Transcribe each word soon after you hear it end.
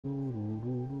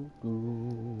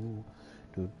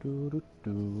Aha!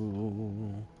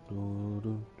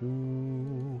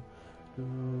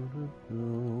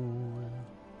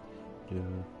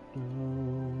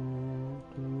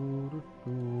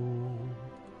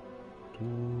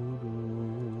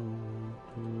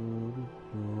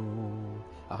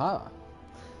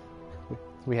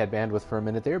 We had bandwidth for a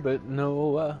minute there, but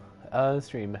no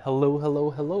stream.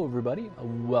 Hello, everybody.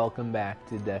 Welcome back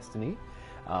to Destiny.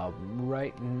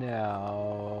 Right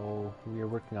now, we are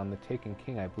working on the Taken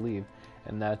King, I believe,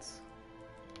 and that's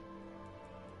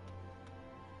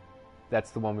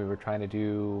the one we were trying to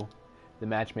do. The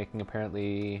matchmaking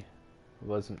apparently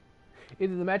wasn't...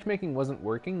 Either the matchmaking wasn't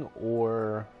working,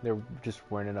 or there just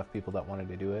weren't enough people that wanted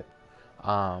to do it.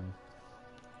 Let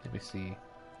me see.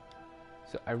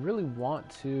 So I really want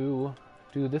to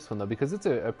do this one, though, because it's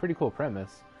a pretty cool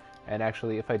premise. And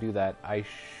actually, if I do that, I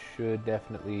should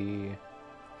definitely...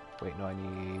 Wait, no, I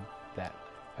need that.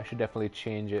 I should definitely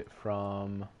change it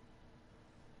from...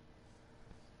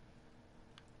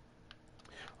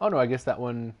 Oh, no, I guess that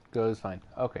one goes fine.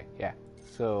 Okay, yeah.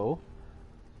 So,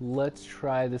 let's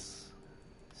try this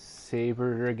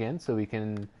Saber again so we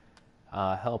can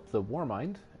help the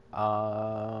Warmind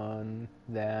on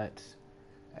that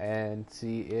and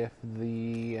see if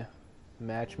the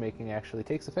matchmaking actually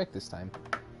takes effect this time.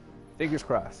 Fingers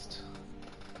crossed.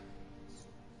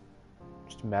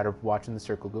 Just a matter of watching the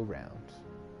circle go round.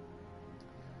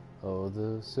 Oh,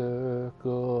 the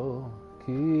circle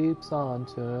keeps on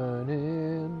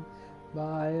turning,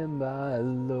 by and by,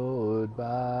 Lord,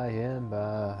 by and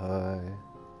by.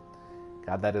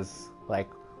 God, that is like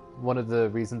one of the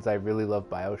reasons I really love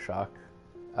BioShock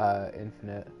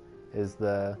Infinite is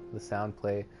the sound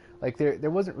play. Like there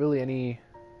wasn't really any...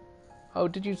 Oh,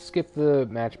 did you skip the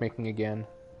matchmaking again?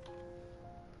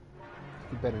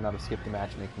 You better not have skipped the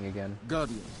matchmaking again.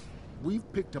 Guardian, we've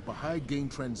picked up a high-gain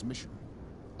transmission.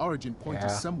 Origin point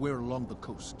is somewhere along the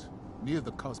coast, near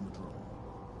the Cosmodrome.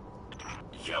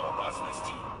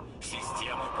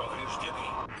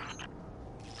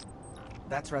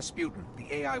 That's Rasputin,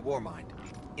 the AI Warmind.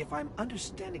 If I'm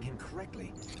understanding him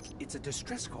correctly, it's a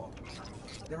distress call.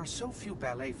 There are so few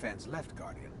ballet fans left,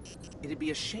 Guardian. It'd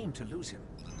be a shame to lose him.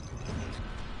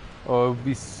 Oh, it would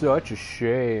be such a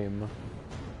shame.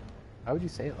 Why would you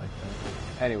say it like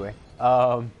that? Anyway,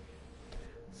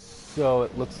 so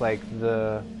it looks like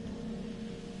the...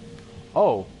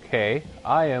 Oh, okay.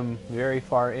 I am very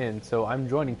far in, so I'm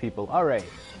joining people. Alright.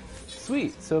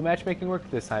 Sweet. So matchmaking worked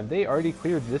this time. They already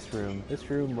cleared this room. This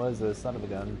room was a son of a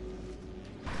gun.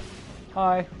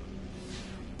 Hi.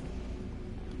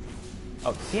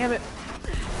 Oh, damn it.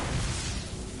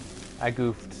 I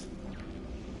goofed.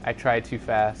 I tried too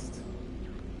fast.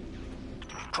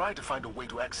 Try to find a way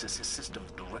to access his systems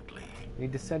directly.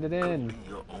 Need to send it in.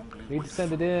 Need to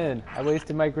send it in. I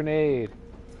wasted my grenade.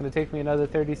 It's gonna take me another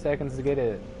 30 seconds to get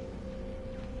it.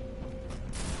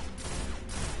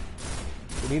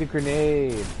 We need a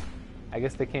grenade. I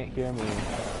guess they can't hear me.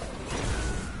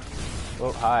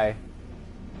 Oh, hi.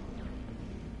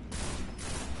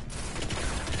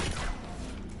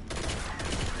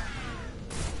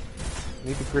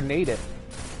 We need to grenade it.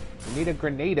 We need to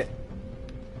grenade it.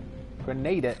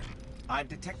 Grenade it. I'm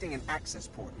detecting an access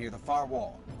port near the far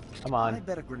wall. Come on. I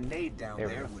bet a grenade down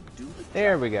there would do the job.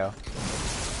 There we go.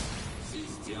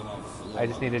 I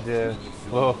just needed to...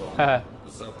 Whoa.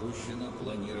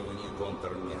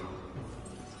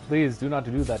 Please do not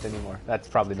do that anymore. That's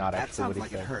probably not actually what he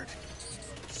said. That sounds like it hurt.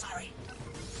 Sorry.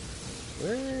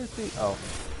 Where is the... Oh,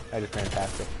 I just ran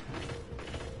past it.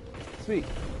 Sweet.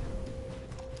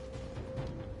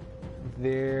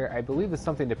 There, I believe there's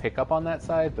something to pick up on that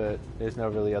side, but there's no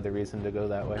really other reason to go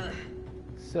that way.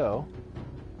 So...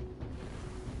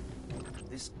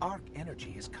 This arc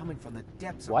energy is coming from the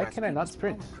depths of... Why can I not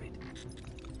sprint?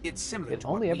 It's similar It to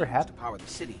only what ever we use to happened. power the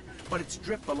city, but its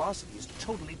drift velocity is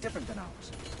totally different than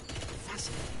ours.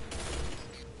 Fascinating.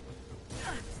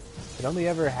 It only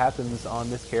ever happens on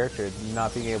this character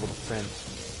not being able to sprint.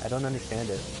 I don't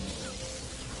understand it.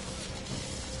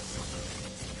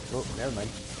 Oh, never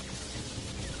mind.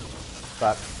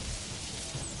 Fuck.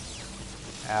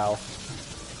 Ow.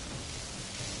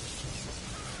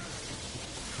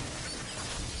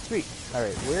 Sweet.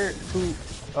 Alright, who...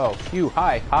 Oh, you,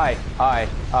 hi.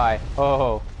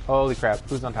 Oh, holy crap.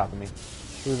 Who's on top of me?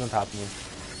 Who's on top of me?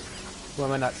 Who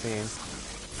am I not seeing?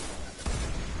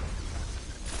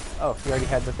 Oh, he already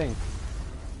had the thing.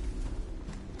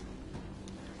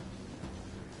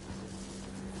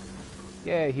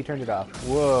 Yay, he turned it off.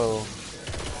 Whoa.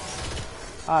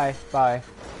 Hi, bye.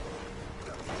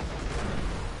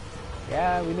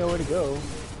 Yeah, we know where to go.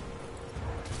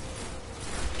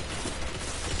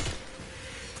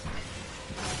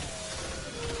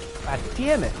 God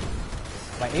damn it!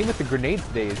 My aim with the grenade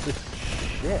today is just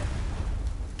shit.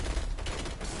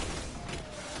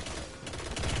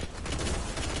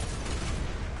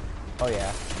 Oh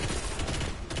yeah.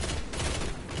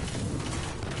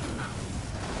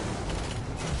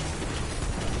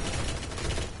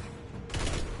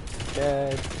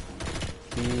 Dead.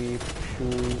 Keep,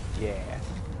 shoot, yeah.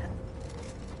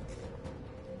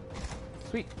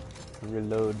 Sweet.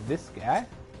 Reload this guy.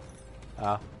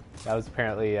 That was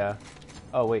apparently,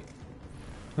 oh wait.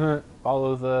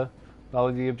 Follow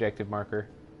the objective marker.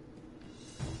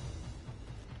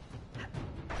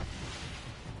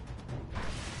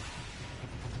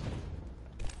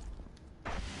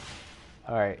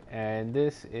 Alright, and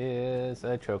this is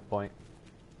a choke point.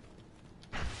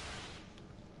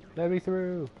 Let me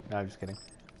through. No, I'm just kidding.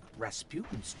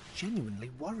 Rasputin's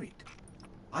genuinely worried.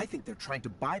 I think they're trying to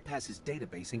bypass his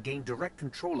database and gain direct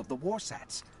control of the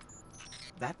Warsats.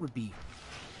 That would be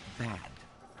bad.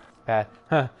 Bad.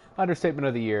 Huh. Understatement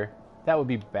of the year. That would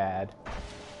be bad.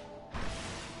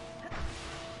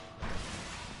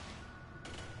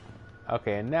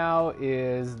 Okay, and now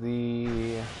is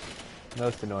the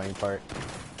most annoying part.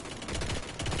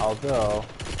 Although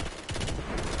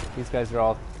these guys are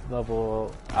all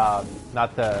level,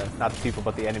 not the people,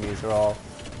 but the enemies are all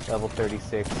level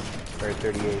 36 or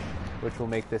 38, which will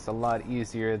make this a lot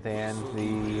easier than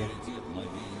the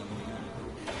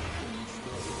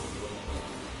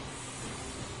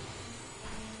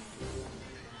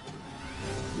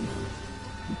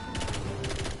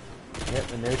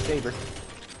Yep, and there's Saber.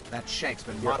 That Shank's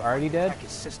been You're already dead? hack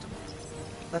his system.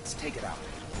 Let's take it out.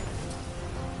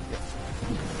 Yep.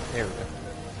 There we go.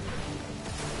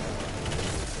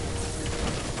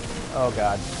 Oh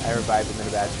god, I revived him in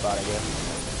a bad spot, I guess.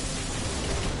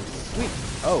 Sweet.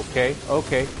 Oh,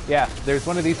 okay. Yeah, there's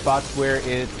one of these spots where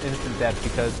it's instant death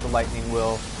because the lightning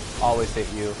will always hit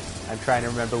you. I'm trying to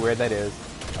remember where that is.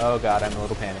 Oh god, I'm a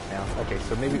little panicked now. Okay,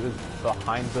 so maybe it was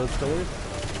behind those pillars?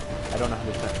 I don't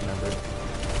 100% remember.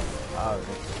 Alright.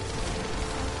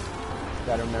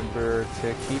 Gotta remember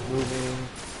to keep moving.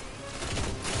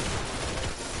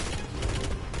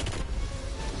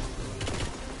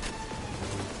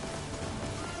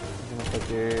 Doesn't look like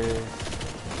there's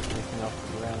anything else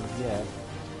around yet.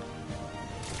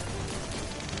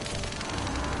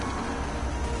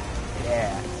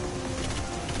 Yeah.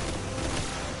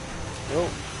 Oh.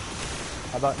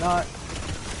 How about not?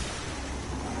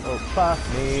 Oh, fuck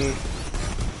me.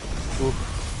 Oof.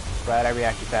 Glad I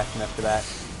reacted fast enough to that.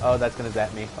 Oh, that's gonna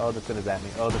zap me. Oh, that's gonna zap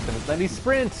me. Oh, that's gonna let me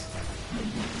sprint!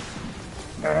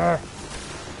 Urgh.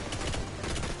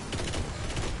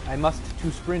 I must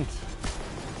to sprint.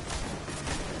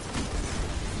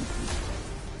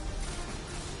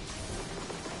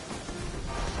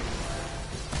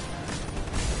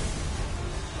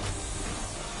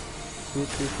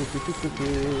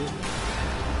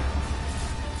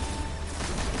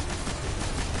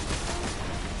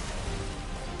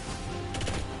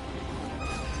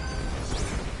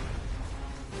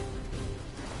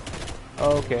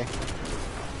 Okay.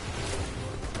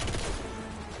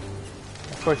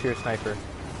 Of course you're a sniper.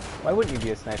 Why wouldn't you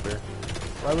be a sniper?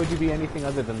 Why would you be anything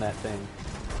other than that thing?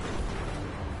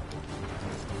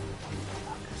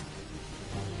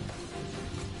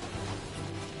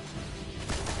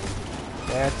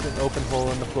 That's an open hole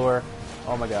in the floor.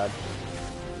 Oh my god.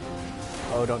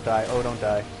 Oh, don't die. Oh, don't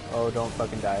die. Oh, don't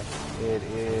fucking die. It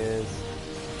is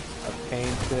a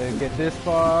pain to get this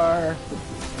far.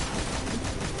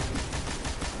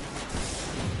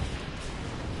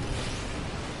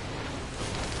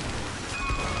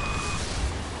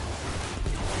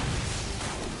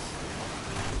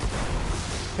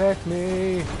 Protect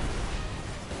me.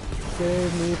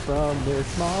 Save me from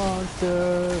this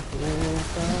monster in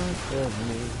front of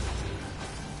me.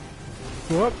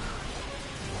 Whoop.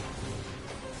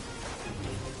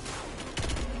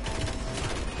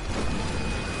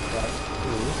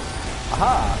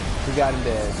 Aha! We got him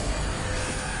dead.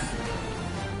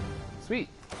 Sweet.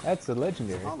 That's a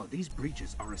legendary. All of these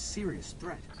breaches are a serious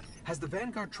threat. Has the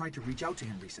Vanguard tried to reach out to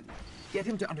him recently? Get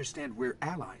him to understand we're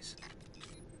allies.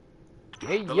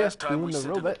 Hey, the yes, last time we doing the sent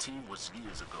in a robot. team was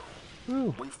years ago.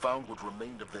 Ooh. We found what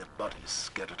remained of their bodies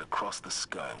scattered across the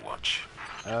Skywatch.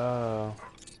 Oh.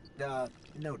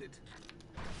 Noted.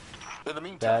 In the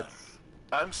meantime, That's...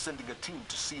 I'm sending a team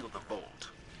to seal the vault.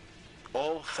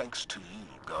 All thanks to you,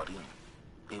 Guardian.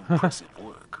 Impressive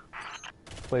work.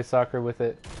 Play soccer with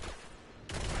it.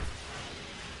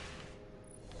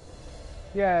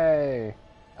 Yay!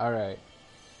 Alright.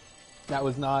 That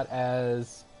was not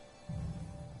as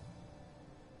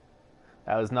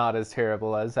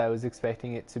terrible as I was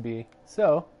expecting it to be.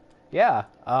 So, yeah.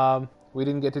 We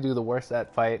didn't get to do the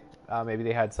Warset fight. Maybe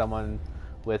they had someone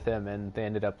with him and they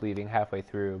ended up leaving halfway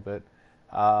through. But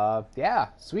yeah,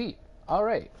 sweet. All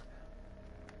right.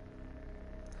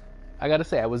 I gotta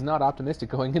say, I was not optimistic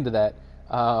going into that.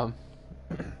 All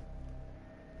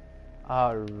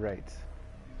right.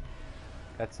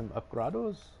 Got some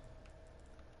upgrados.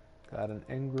 Got an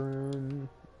engram.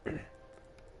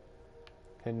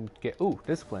 Can get... Ooh,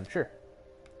 discipline, sure.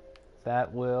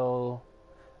 That will...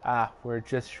 Ah, we're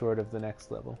just short of the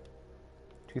next level.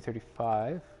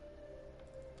 235.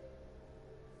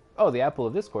 Oh, the Apple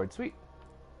of Discord, sweet.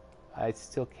 I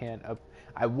still can't up...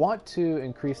 I want to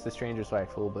increase the Stranger's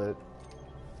Rifle, but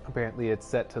apparently it's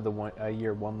set to the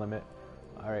year 1 limit.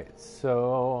 Alright,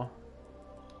 so...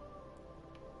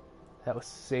 That was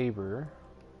Saber.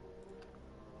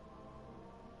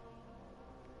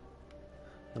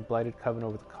 The Blighted Coven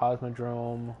over the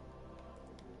Cosmodrome.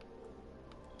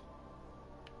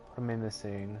 What am I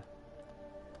missing?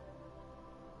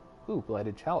 Ooh,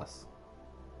 Blighted Chalice.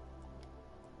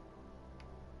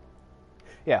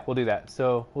 Yeah, we'll do that.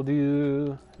 So we'll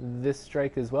do this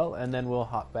strike as well, and then we'll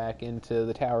hop back into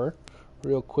the tower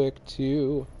real quick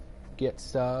to get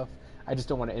stuff. I just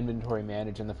don't want to inventory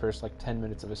manage in the first like 10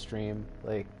 minutes of a stream.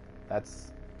 Like,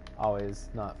 that's always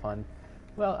not fun.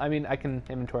 Well, I mean, I can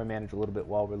inventory manage a little bit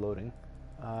while we're loading.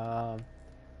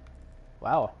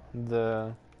 Wow,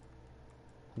 the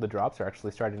drops are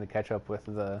actually starting to catch up with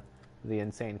the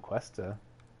insane Questa.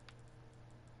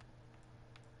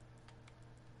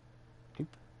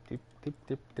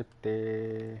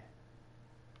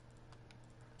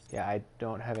 Yeah, I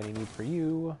don't have any need for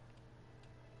you.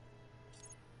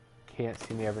 Can't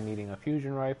see me ever needing a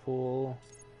fusion rifle.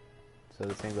 So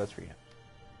the same goes for you.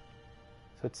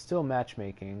 So it's still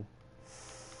matchmaking.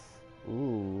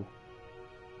 Ooh.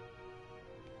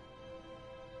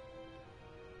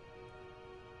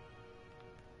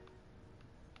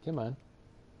 Come on.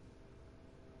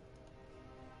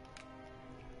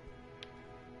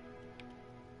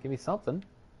 Give me something.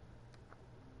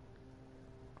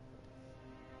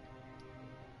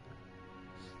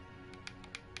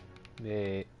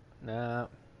 Wait, nah.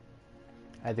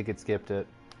 I think it skipped it.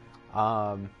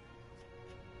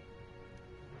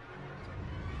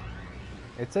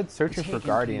 It said searching for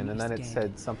Guardian, and then it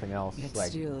said something else, Yet like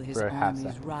still his for a half armies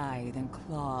second. writhe and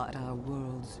claw at our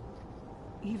worlds.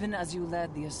 Even as you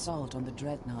led the assault on the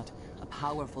Dreadnought, a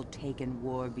powerful Taken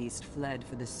war beast fled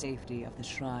for the safety of the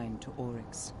shrine to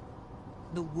Oryx.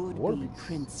 The would-be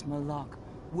Prince Moloch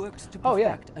worked to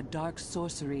perfect a dark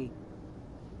sorcery.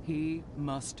 He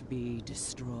must be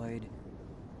destroyed.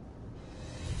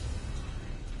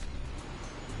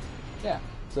 Yeah,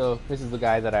 so this is the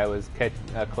guy that I was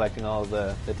collecting all of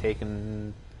the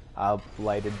Taken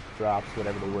blighted drops,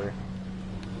 whatever they were.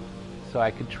 So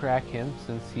I could track him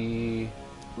since he...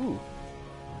 Ooh.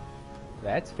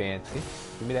 That's fancy.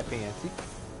 Give me that fancy.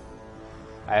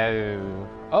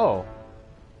 Oh.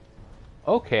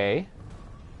 Okay.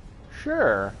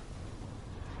 Sure.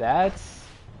 That's...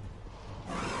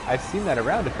 I've seen that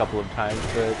around a couple of times,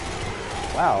 but...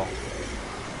 Wow.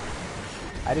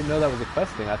 I didn't know that was a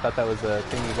quest thing. I thought that was a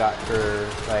thing you got for,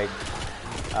 like...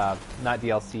 not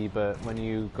DLC, but when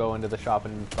you go into the shop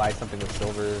and buy something with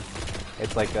silver,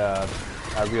 it's like a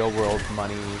real-world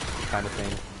money kind of thing.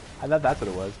 I thought that's what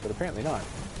it was, but apparently not.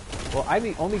 Well, I'm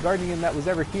the only Guardian that was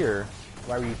ever here.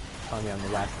 Why were you telling me I'm the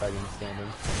last Guardian standing?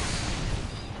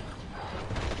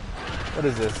 What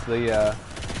is this? The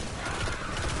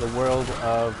world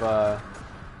of...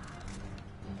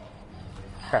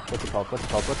 Crap, what's it called? What's it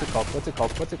called? What's it called? What's it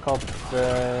called? What's it called?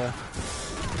 The...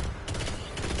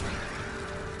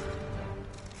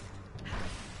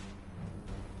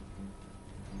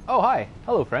 Oh, hi.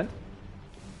 Hello, friend.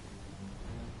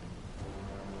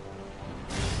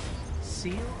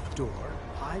 Sealed door,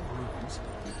 5 rooms.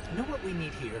 You know what we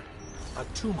need here? A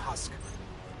tomb husk.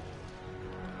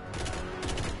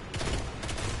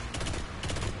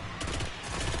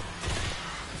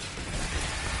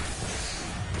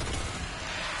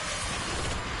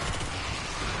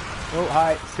 Oh,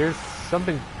 hi. Here's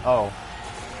something... Oh.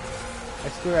 I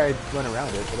swear I went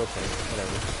around it, but okay.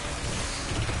 Whatever.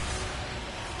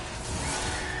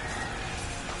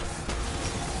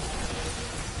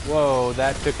 Whoa,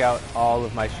 that took out all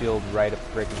of my shield right a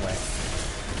freaking way.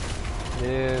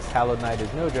 This Hallowed Knight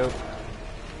is no joke.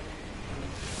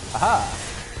 Aha!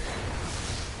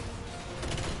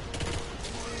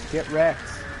 Get wrecked.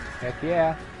 Heck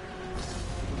yeah.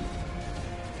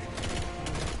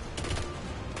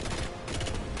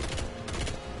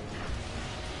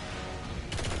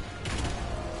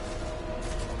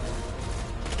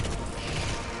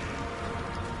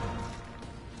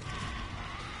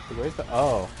 Where's the...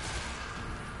 Oh.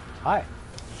 Hi.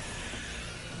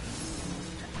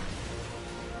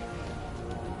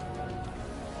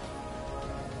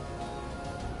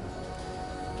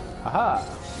 Aha!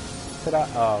 Ta-da!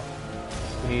 Oh,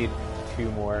 we need 2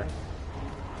 more.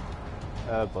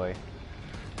 Oh boy.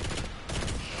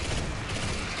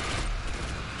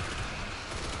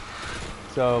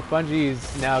 So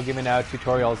Bungie's now giving out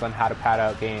tutorials on how to pad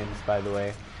out games, by the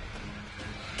way.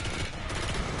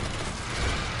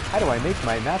 How do I make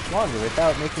my maps longer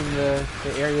without making the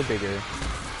area bigger?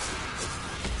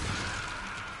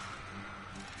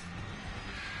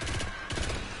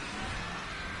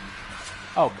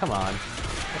 Oh, come on.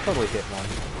 I totally hit one.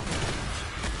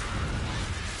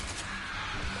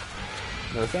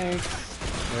 No thanks.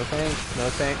 No thanks. No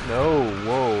thanks. No.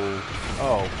 Whoa.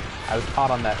 Oh. I was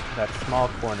caught on that small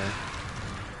corner.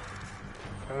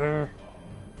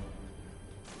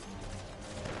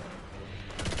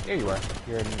 There you are.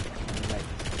 You're in night.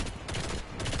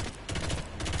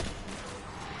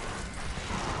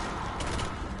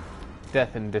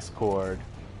 Death and Discord.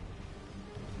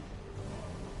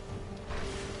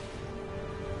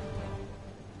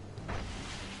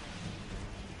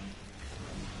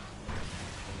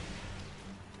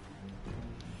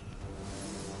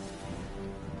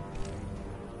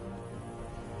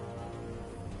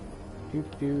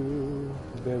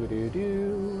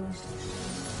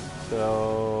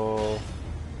 So,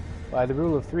 by the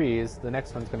rule of threes, the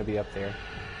next one's going to be up there.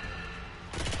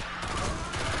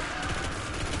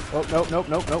 Oh, nope, nope,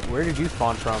 nope, nope. Where did you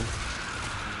spawn from?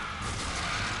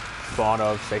 Spawn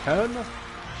of Satan?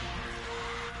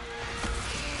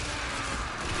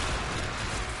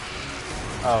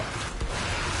 Oh.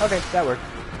 Okay, that worked.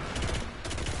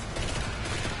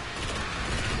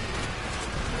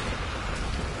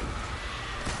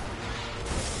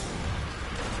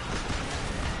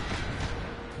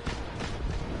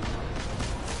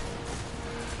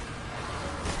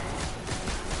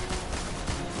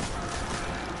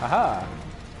 Aha!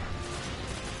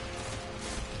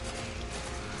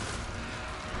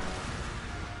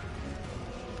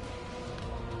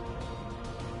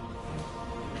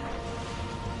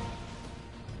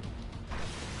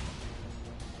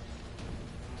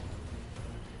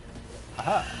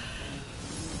 Aha!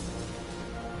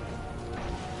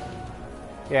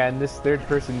 Yeah, and this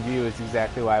third-person view is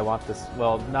exactly why I want this.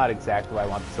 Well, not exactly why I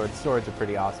want the sword. The swords are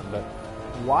pretty awesome, but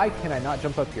why can I not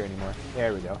jump up here anymore?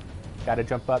 There we go. Gotta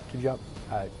jump up to jump.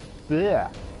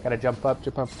 Gotta jump up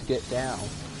to get down.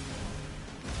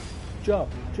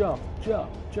 Jump, jump, jump,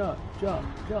 jump, jump,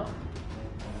 jump.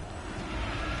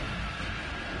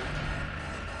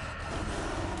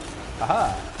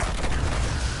 Aha!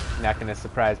 Not gonna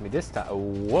surprise me this time.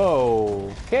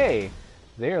 Whoa! Okay!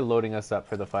 They're loading us up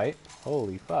for the fight.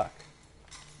 Holy fuck.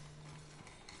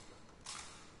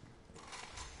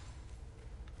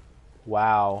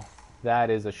 Wow.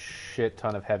 That is a shit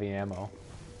ton of heavy ammo.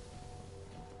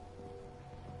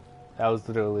 That was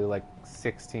literally like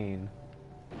 16.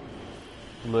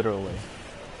 Literally.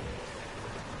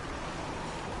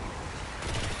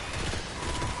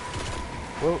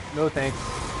 Whoa, no thanks.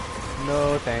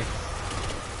 No thanks.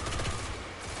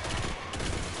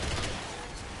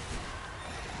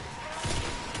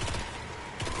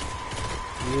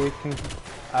 You can...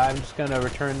 I'm just gonna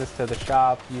return this to the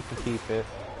shop. You can keep it.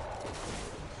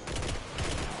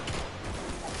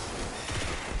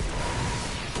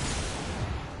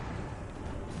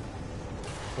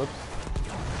 Whoops.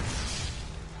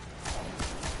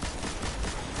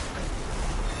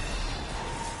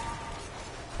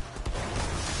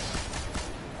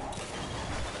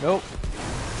 Nope.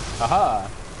 Aha.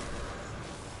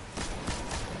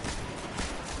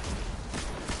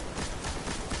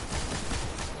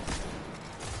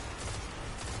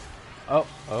 Oh,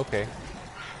 okay.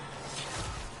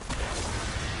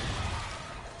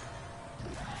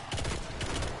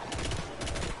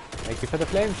 Thank you for the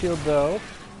flame shield, though.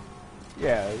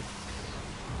 Yeah,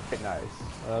 quite nice.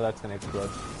 Oh, that's gonna explode.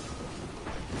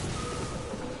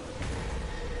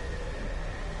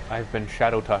 I've been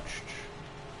shadow touched.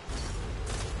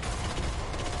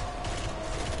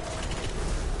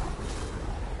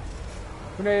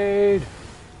 Grenade!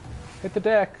 Hit the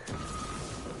deck!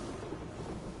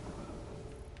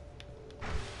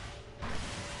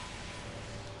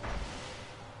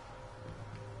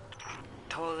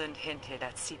 Toland hinted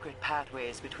at secret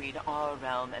pathways between our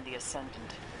realm and the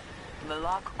Ascendant.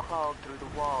 Malak crawled through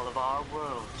the wall of our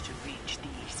world to reach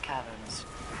these caverns.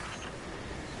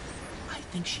 I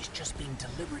think she's just being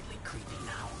deliberately creepy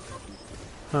now.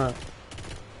 Huh.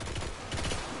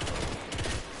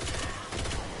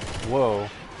 Whoa.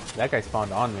 That guy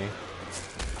spawned on me.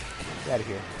 Get out of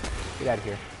here. Get out of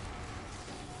here.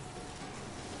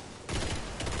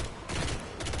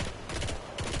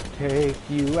 take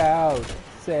you out.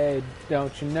 Say,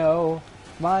 don't you know,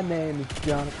 my name is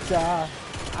Jonathan.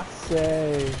 I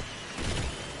say,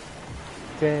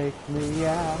 take me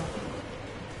out.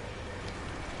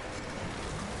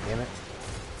 Damn it.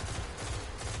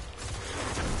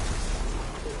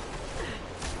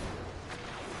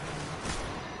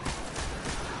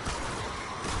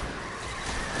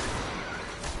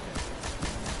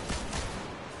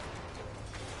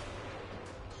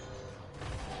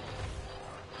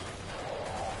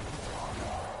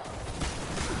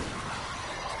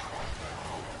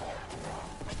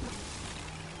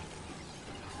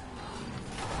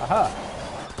 Aha!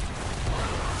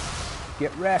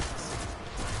 Get wrecked!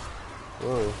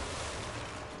 Whoa.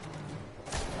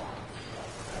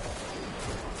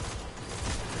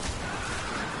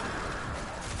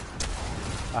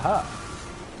 Aha!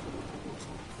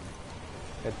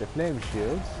 Get the flame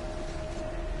shields.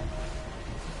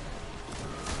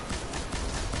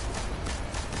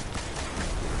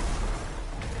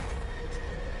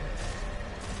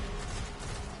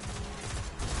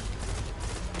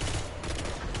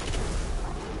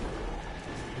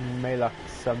 Malok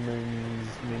summons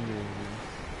minions.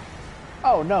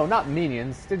 Oh no, not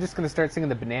minions. They're just gonna start singing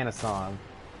the banana song.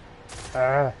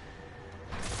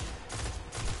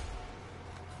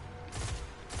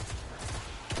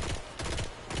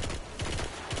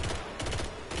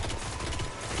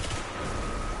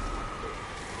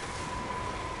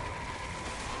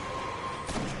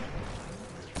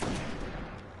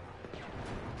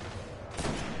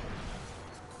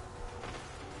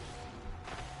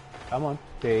 Come on,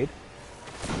 fade.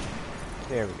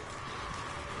 There we go.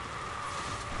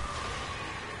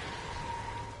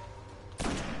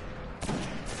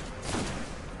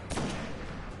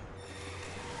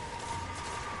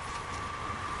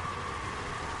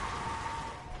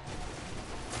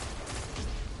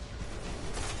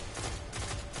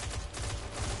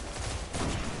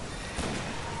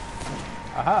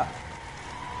 Aha!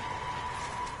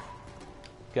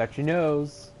 Got your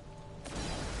nose.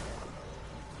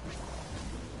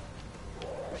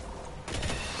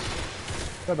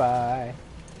 Bye-bye.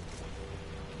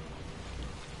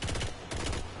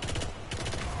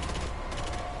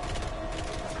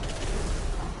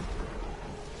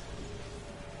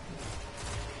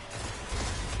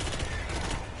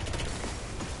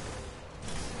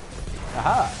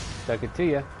 Aha! Stuck it to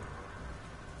you.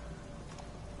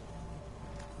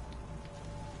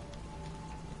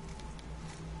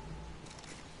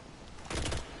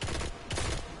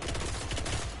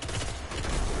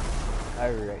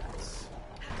 Alright.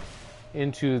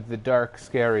 Into the dark,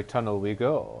 scary tunnel we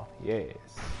go. Yes.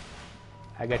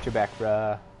 I got your back,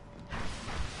 bruh.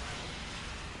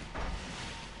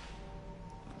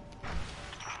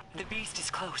 The beast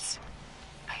is close.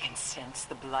 I can sense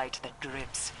the blight that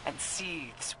drips and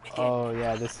seethes within. Oh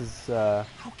yeah, this is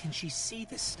How can she see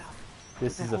this stuff?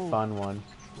 this is a fun one.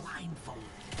 Blindfold.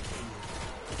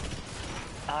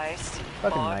 I see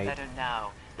Fucking far knight. better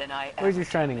now than I Where's ever your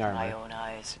shining did with my armor? own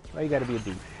eyes. Why you gotta be a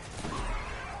douche?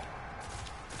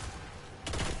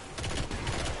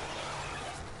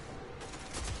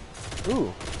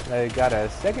 Ooh, I got a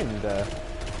second,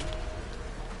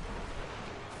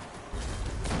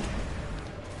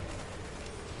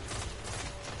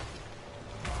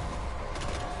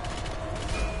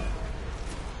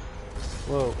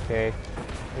 Whoa, okay.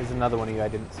 There's another one of you I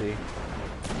didn't see.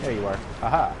 There you are.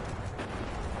 Aha!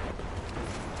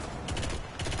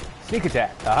 Sneak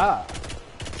attack! Aha!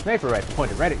 Sniper rifle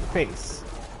pointed right at your face.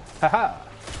 Haha!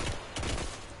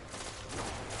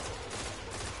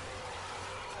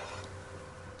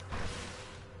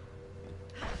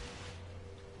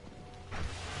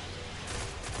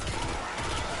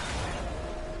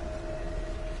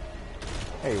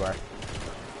 There you are.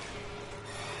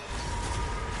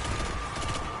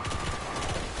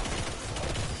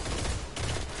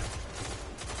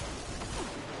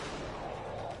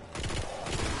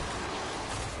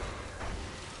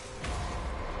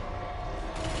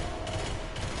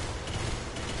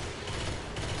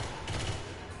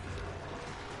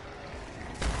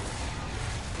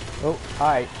 Oh,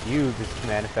 hi. You just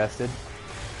manifested.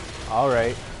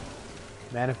 Alright.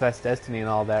 Manifest destiny and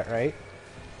all that, right?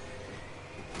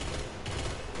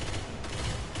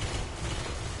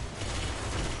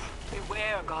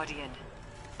 Beware, Guardian.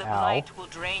 The Ow. blight will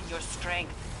drain your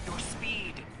strength, your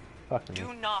speed. Fuck me.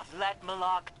 Do not let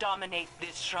Malak dominate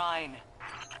this shrine.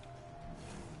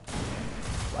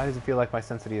 Why does it feel like my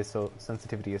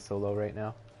sensitivity is so low right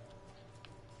now?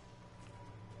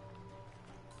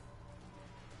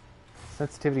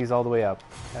 Sensitivity is all the way up.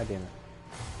 God damn it.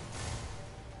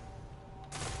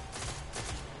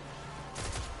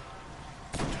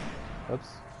 Oops.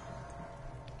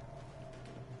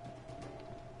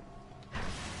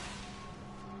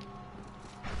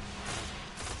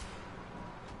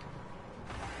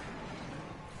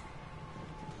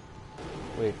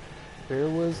 Wait, where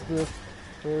was the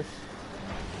first...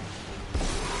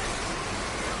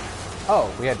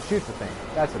 Oh, we had to shoot the thing.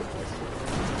 That's what it was.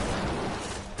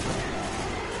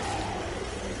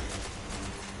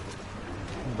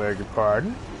 Beg your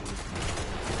pardon?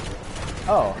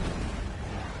 Oh.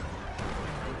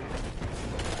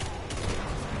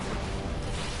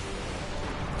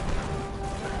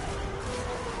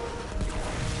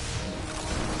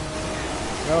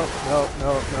 No, no,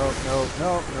 no, no, no,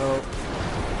 no, no.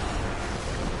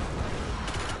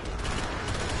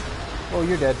 Oh,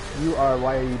 you're dead. You are.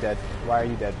 Why are you dead? Why are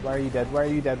you dead? Why are you dead? Why are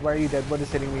you dead? Why are you dead? What is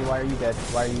hitting me? Why are you dead?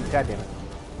 Why are you... God damn it.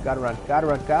 Gotta run. Gotta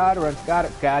run. Gotta run. Gotta...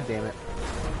 God damn it.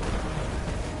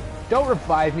 Don't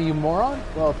revive me, you moron!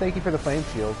 Well, thank you for the flame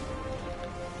shield.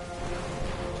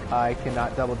 I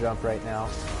cannot double jump right now.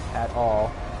 At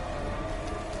all.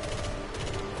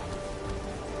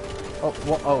 Oh,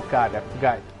 well, oh god, I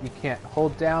forgot. You can't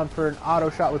hold down for an auto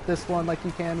shot with this one like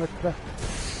you can with the...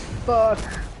 Fuck!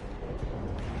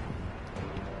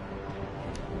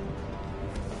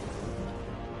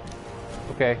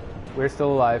 Okay, we're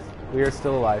still alive. We are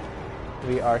still alive.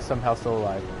 We are somehow still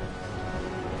alive.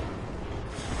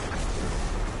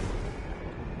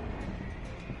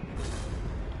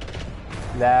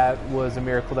 That was a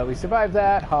miracle that we survived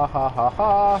that. Ha ha ha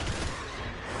ha.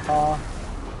 Ha.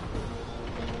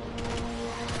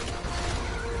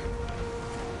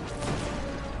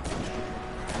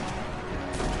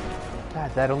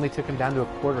 God, that only took him down to a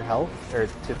quarter health, or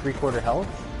to 3/4 health.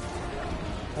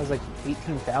 That was like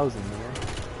 18,000, man.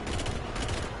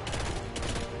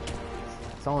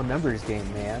 It's all a numbers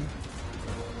game, man.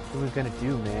 What are we gonna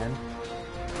do, man?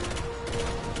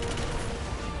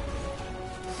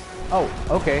 Oh,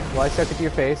 okay. Well, I stuck it to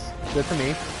your face. Good for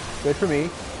me. Good for me.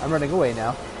 I'm running away now.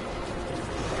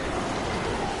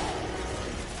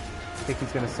 I think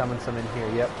he's gonna summon some in here.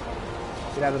 Yep.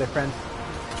 Get out of there, friend.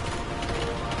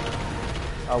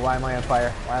 Oh, why am I on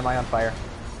fire? Why am I on fire?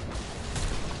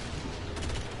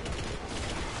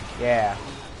 Yeah.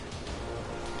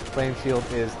 Flame shield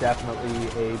is definitely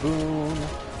a boon.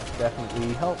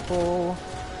 Definitely helpful.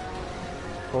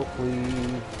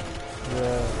 Hopefully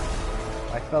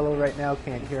my fellow right now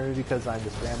can't hear me because I'm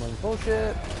just rambling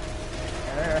bullshit.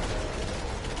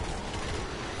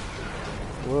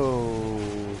 Whoa,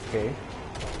 okay.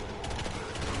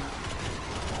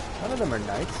 None of them are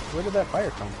knights. Where did that fire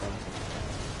come from?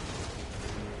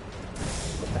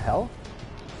 What the hell?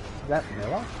 Is that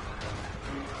Mila?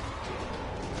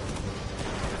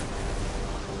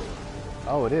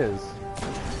 Oh, it is.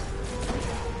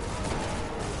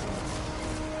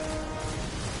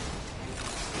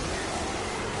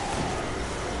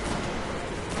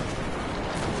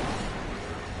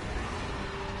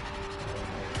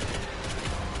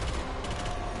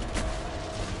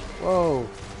 Whoa,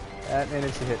 that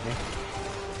managed to hit me.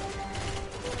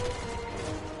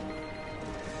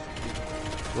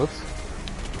 Whoops.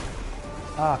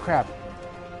 Ah, crap.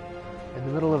 In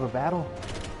the middle of a battle?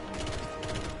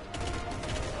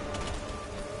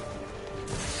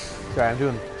 Sorry, I'm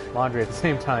doing laundry at the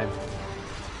same time.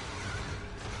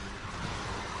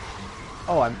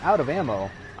 Oh, I'm out of ammo.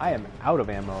 I am out of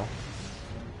ammo.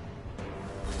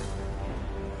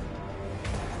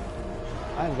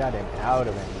 I'm goddamn out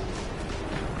of ammo.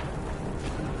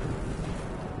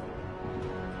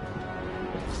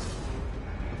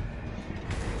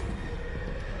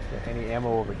 Is there any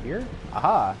ammo over here?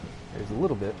 Aha! There's a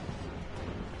little bit.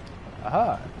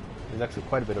 Aha! There's actually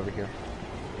quite a bit over here.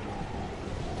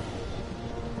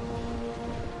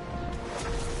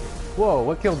 Whoa,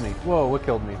 what killed me? Whoa, what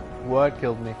killed me? What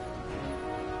killed me?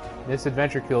 This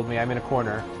adventure killed me. I'm in a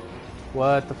corner.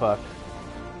 What the fuck?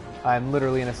 I'm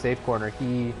literally in a safe corner.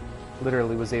 He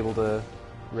literally was able to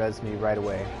res me right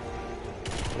away.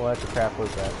 What the crap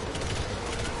was that?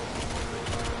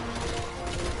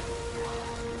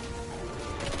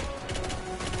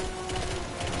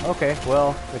 Okay,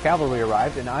 well, the cavalry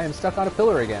arrived and I am stuck on a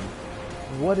pillar again.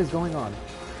 What is going on?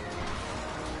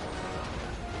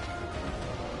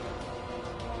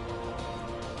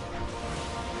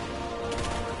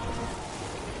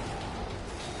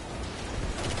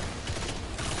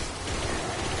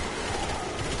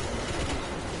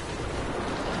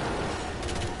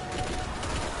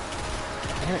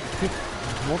 Keep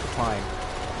multiplying.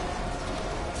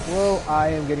 Whoa, I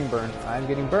am getting burned. I'm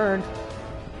getting burned.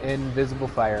 Invisible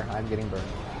fire. I'm getting burned.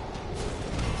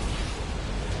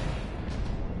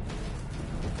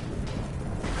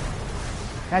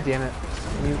 God damn it.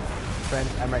 Can you, friend,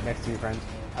 I'm right next to you, friend.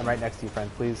 I'm right next to you,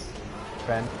 friend. Please.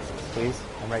 Friend, please.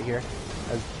 I'm right here.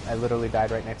 I literally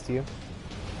died right next to you.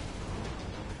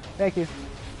 Thank you.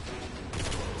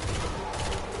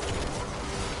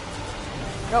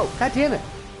 No, god damn it!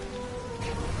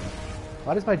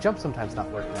 Why does my jump sometimes not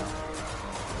work now?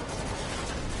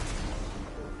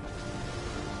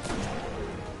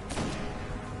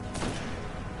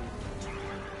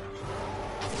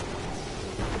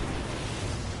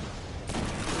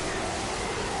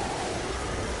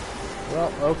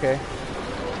 Well, okay.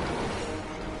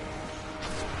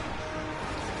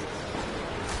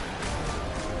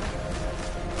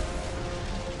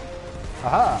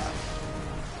 Aha!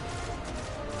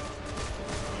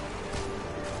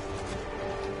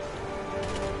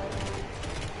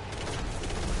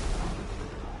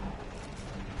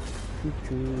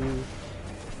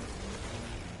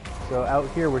 So out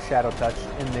here we're shadow touched,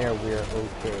 in there we're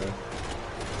okay.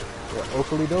 We're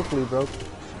oakley dokley, bro.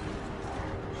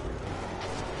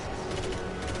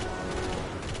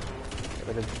 Get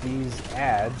rid of these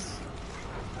ads.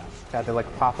 God, they're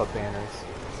like pop-up banners.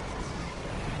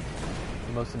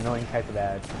 The most annoying type of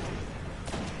ad.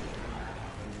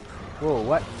 Whoa,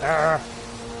 what? Arrgh.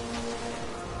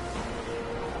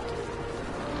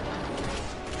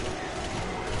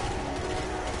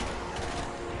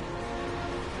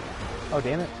 Oh,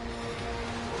 damn it.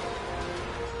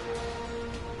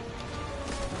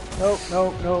 Nope,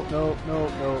 nope, nope, nope,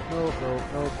 nope, nope, nope, nope,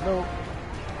 nope, nope.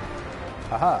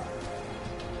 Aha.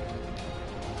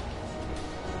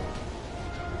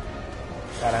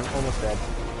 God, I'm almost dead.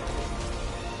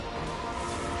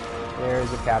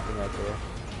 There's a captain right there.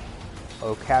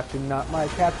 Oh, captain, not my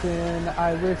captain.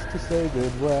 I wish to say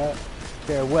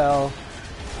farewell.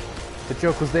 The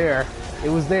joke was there. It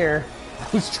was there. I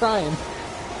was trying.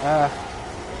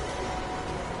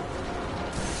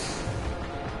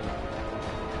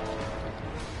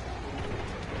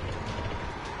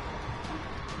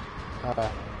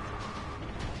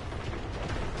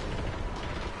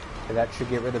 Okay, that should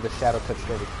get rid of the shadow touch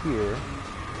over here.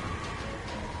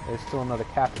 There's still another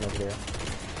captain over there.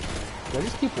 Do I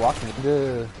just keep walking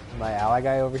into my ally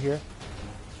guy over here?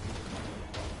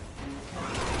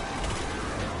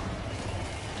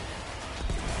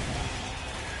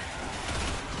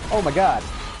 Oh my god!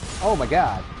 Oh my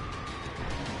god!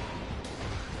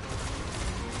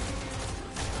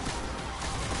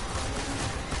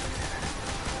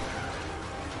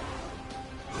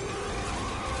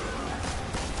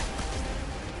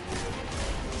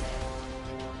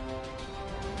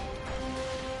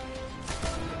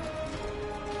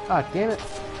 Ah, damn it!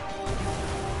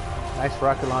 Nice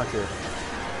rocket launcher.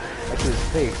 Right to his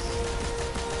face.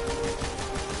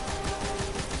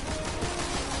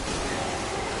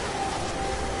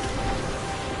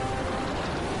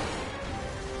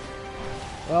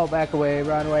 Well, back away,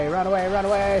 run away, run away, run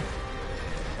away!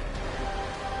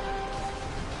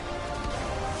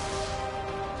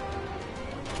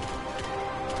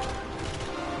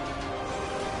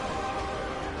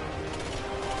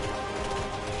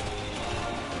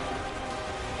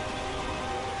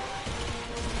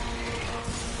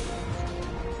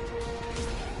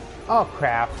 Oh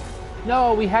crap.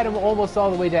 No, we had him almost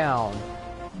all the way down.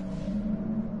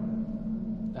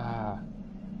 Ah.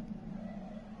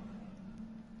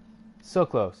 So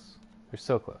close. We're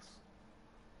so close.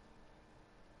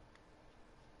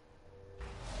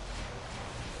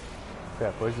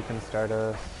 Crap, where's it gonna start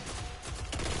us?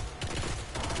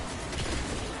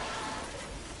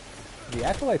 The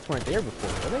acolytes weren't there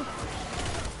before, were they?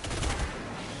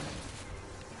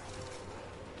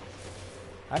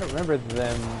 I don't remember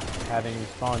them having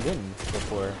spawned in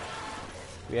before.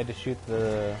 We had to shoot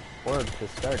the orb to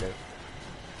start it.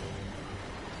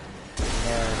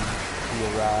 And he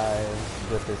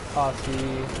arrives with his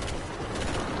posse.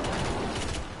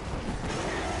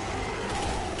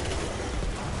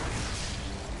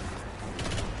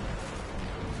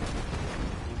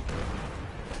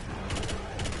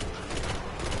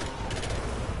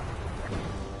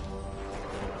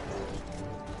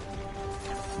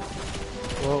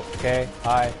 Okay,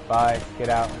 hi, bye, get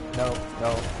out. No,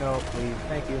 no, no, please,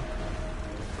 thank you.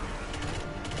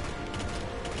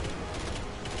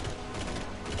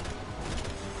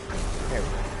 There we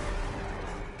go.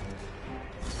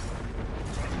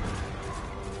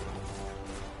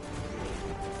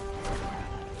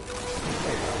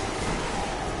 There you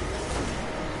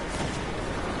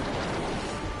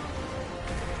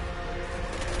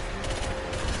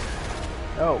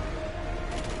go. Oh.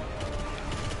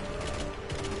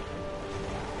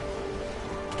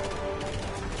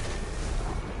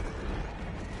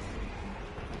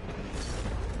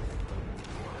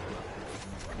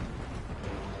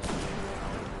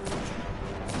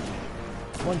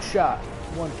 One shot,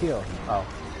 one kill. Oh,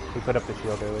 he put up the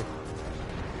shield early.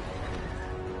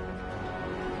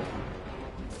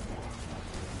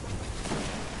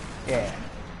 Yeah.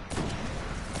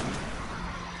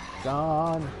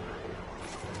 gone.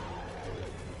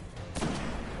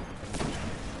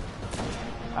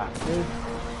 Ah, dude.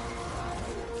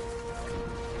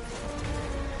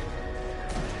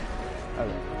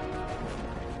 Okay.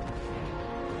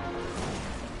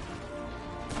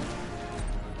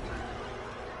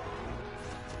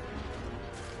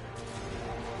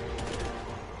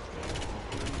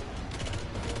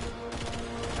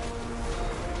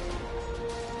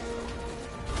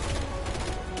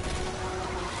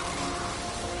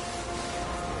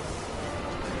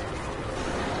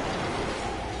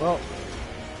 Well,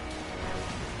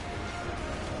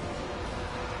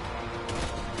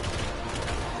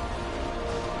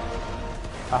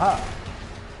 aha!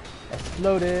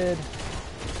 Exploded!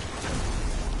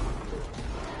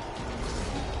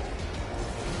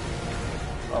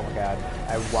 Oh my god,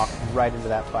 I walked right into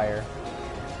that fire.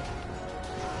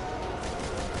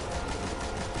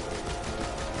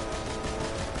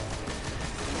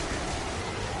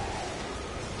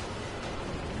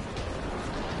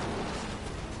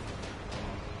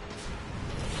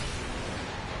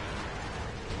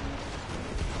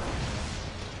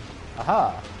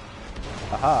 Aha!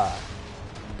 Aha!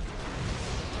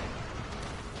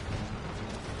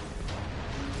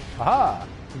 Aha!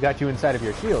 Got you inside of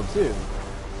your shield, too.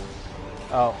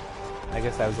 Oh, I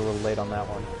guess I was a little late on that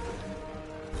one.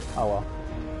 Oh well.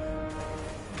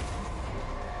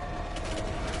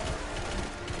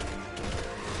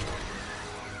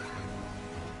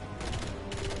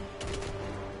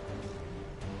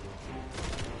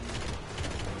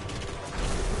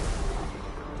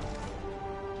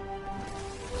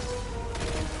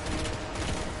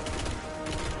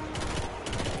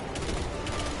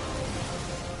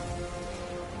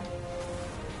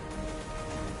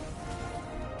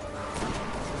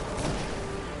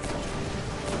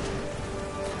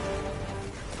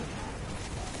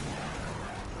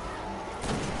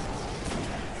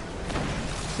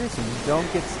 Seriously, you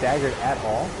don't get staggered at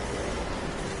all?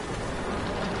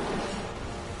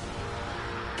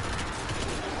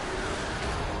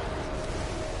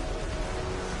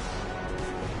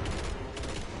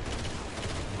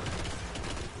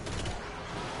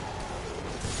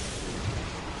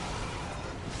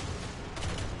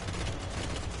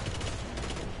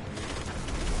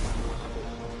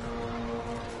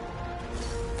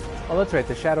 Oh, that's right,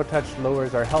 the Shadow Touch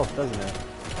lowers our health, doesn't it?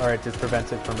 Or it just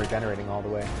prevents it from regenerating all the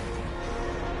way.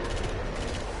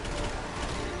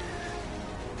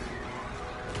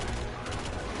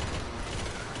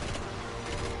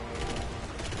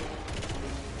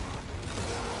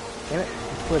 Damn it,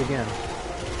 let's split again.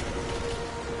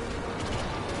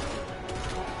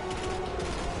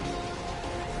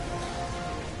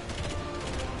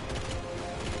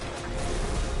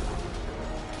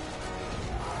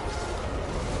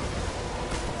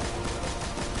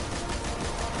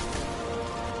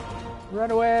 Run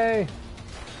away!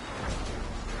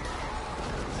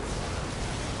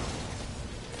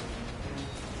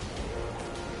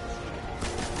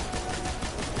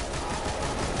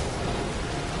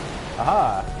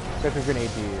 Aha! Took a grenade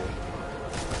to you.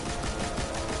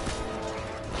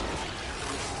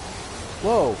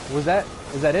 Whoa! Was that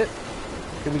it?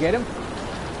 Did we get him?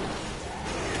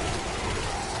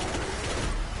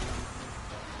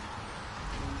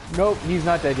 Nope, he's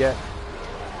not dead yet.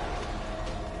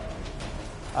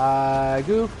 I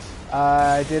goofed.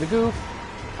 I did a goof.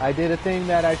 I did a thing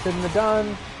that I shouldn't have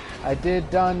done. I did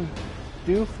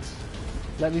doofed.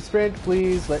 Let me sprint,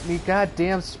 please. Let me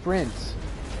goddamn sprint.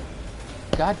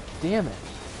 God damn it.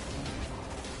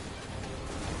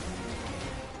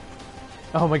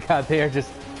 Oh my god, they are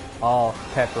just all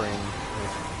peppering.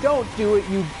 Don't do it,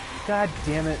 you... God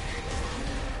damn it.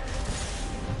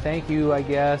 Thank you, I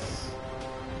guess.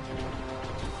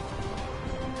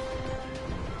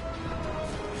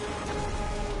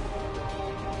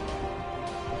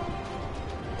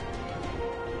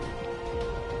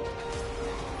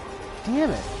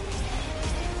 Damn it.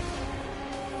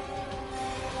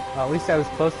 Well, at least I was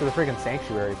close to the friggin'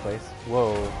 sanctuary place.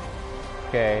 Whoa.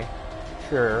 Okay.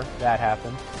 Sure, that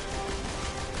happened.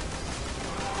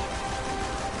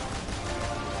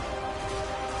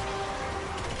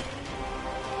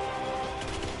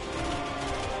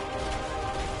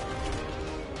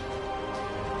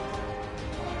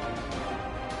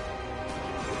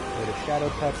 Get a shadow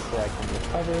touch so I can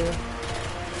recover.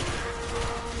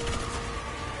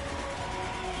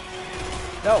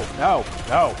 No, no,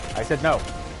 no. I said no.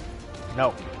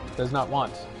 No. Does not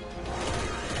want.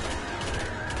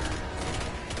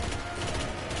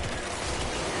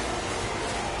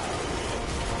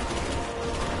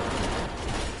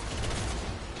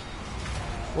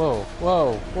 Whoa,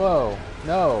 whoa, whoa.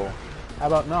 No. How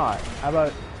about not? How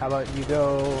about How about you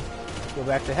go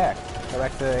back to Hex? Go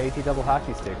back to AT double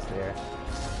hockey sticks there.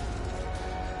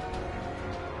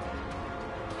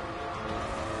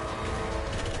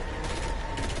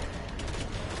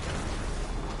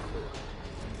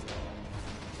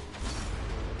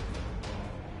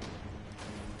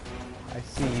 I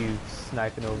see you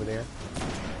sniping over there.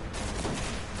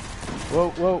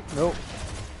 Whoa, whoa, nope.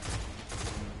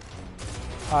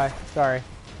 Hi, sorry.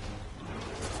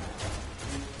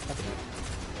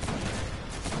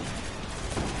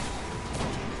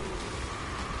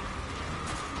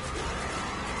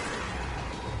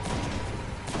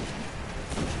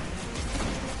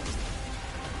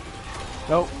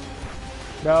 Nope.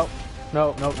 Nope.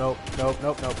 Nope, nope, nope, nope,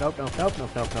 nope, nope, nope, nope, nope,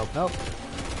 nope, nope, nope, nope.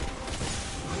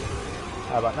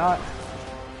 How about not?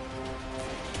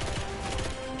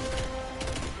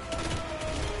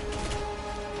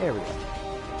 There we go.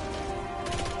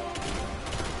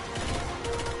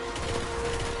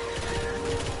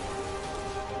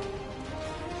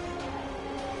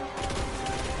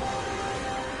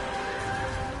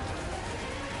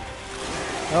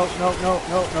 No, no, no,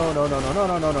 no, no, no, no, no,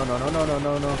 no, no, no, no, no, no, no,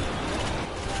 no, no.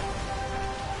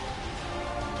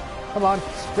 Come on,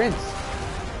 sprint.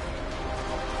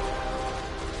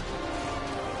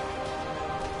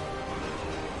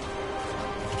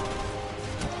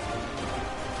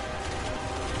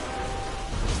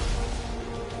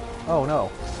 Oh no.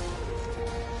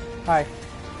 Hi.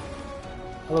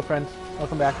 Hello friends.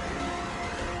 Welcome back.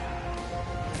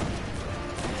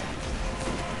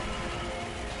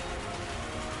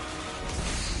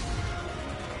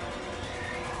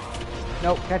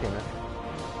 Nope, god damn it.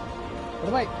 What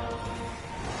am I...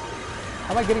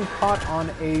 How am I getting caught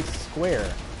on a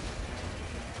square?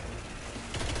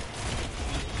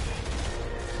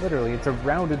 Literally, it's a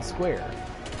rounded square.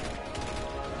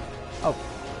 Oh,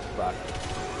 fuck.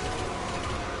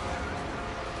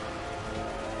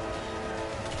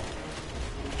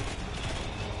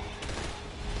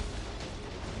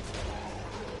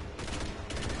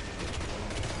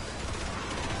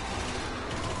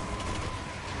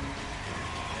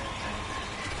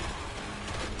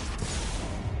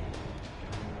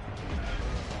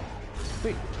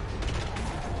 Sweet.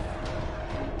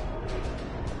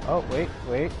 Oh, wait,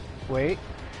 wait, wait.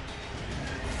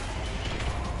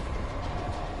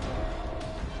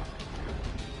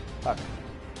 Fuck.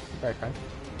 Sorry, friend.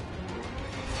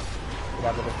 Get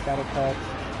out of the shadow touch.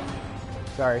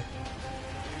 Sorry.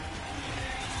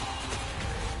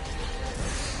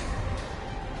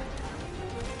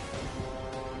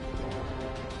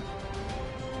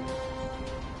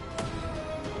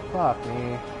 Fuck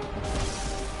me.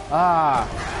 Ah,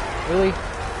 really?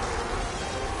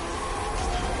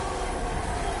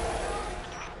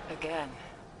 Again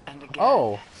and again,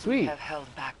 Oh, sweet. we have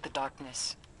held back the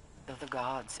darkness, though the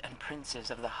gods and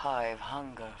princes of the Hive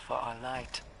hunger for our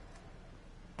light.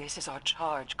 This is our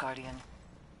charge, Guardian.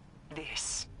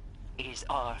 This is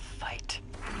our fight.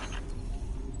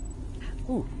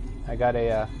 Ooh, I got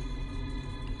a,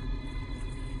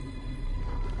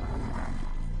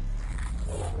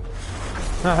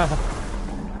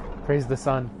 Praise the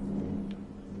sun.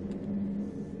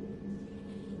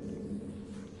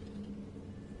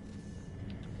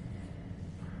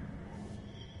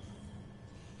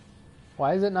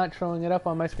 Why is it not showing it up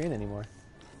on my screen anymore?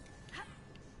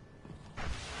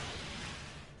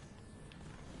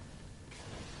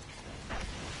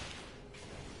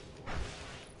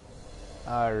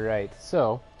 Alright,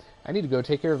 so I need to go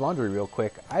take care of laundry real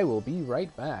quick. I will be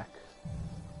right back.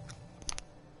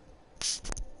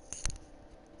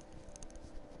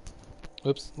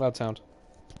 Oops, loud sound.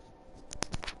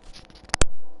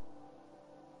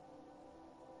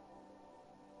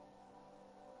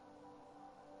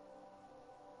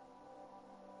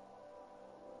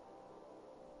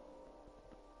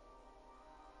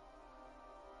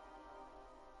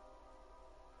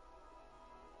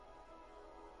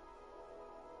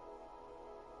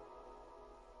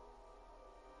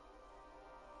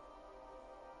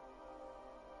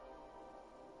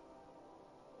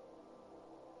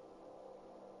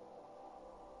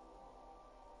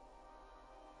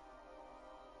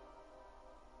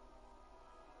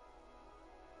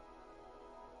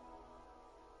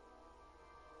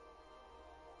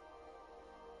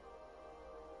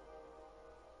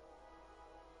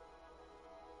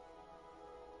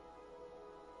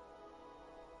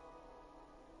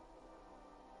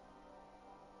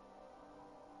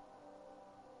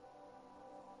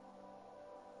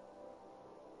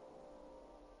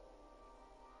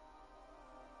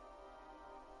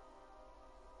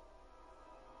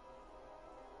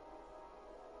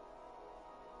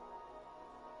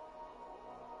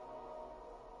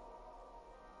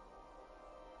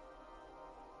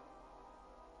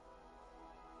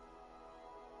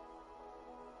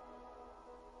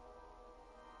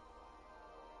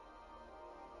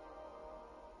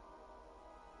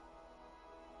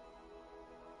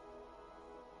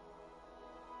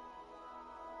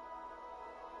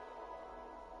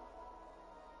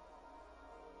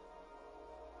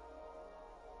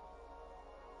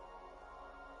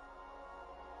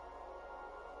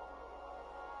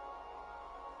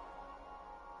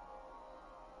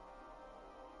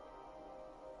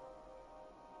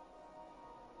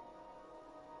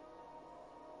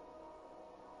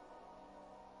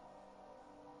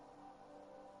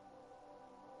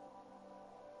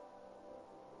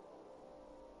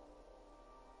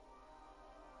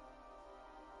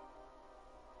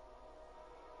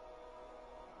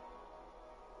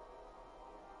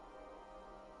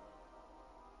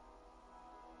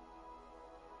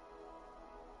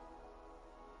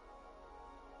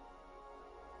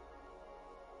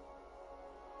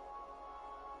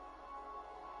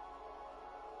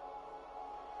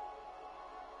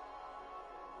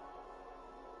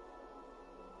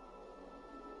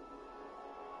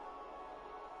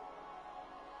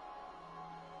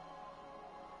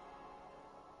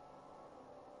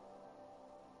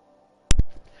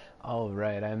 All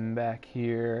right, I'm back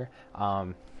here.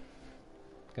 Gonna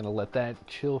let that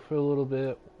chill for a little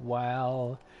bit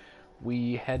while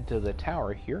we head to the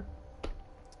tower here.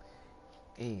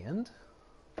 And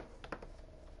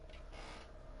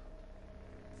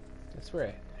that's where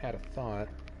I had a thought.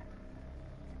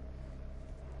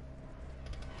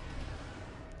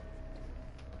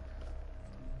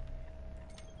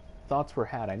 Thoughts were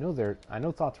had. I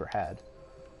know thoughts were had.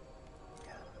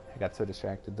 I got so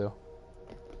distracted though.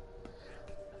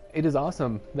 It is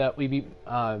awesome that we beat.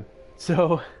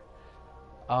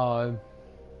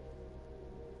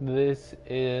 This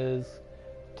is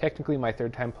technically my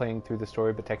third time playing through the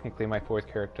story, but technically my fourth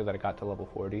character that I got to level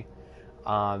 40.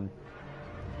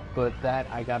 But that,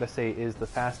 I gotta say, is the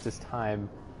fastest time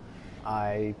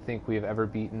I think we have ever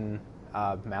beaten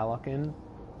Malok in.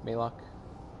 Malok?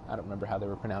 I don't remember how they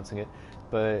were pronouncing it.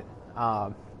 But,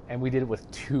 and we did it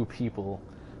with 2 people.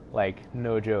 Like,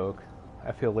 no joke.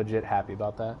 I feel legit happy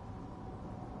about that.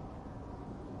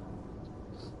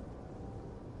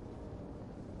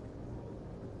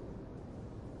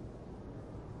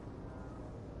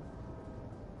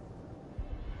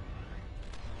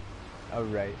 All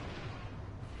right.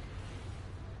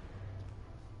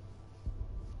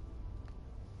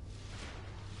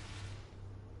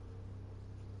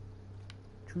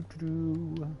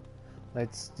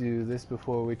 Let's do this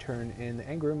before we turn in the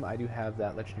Engram. I do have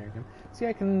that legendary gun. See,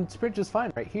 I can sprint just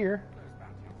fine right here.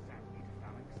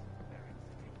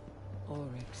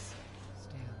 Oryx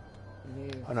still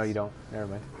lives. Oh no, you don't. Never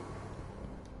mind.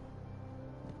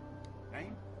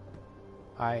 Name?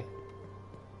 Hi.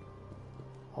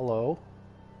 Hello.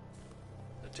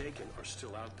 The Taken are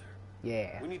still out there.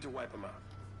 Yeah. We need to wipe them out.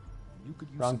 You could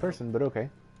use Wrong some person, but okay.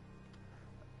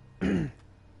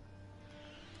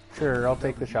 Sure, I'll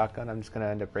take the shotgun. I'm just gonna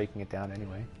end up breaking it down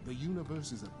anyway. help. The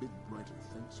universe is a bit brighter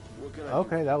thanks to you. What can I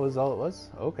Okay, that was all it was?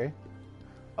 Okay.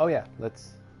 Oh yeah,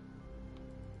 let's...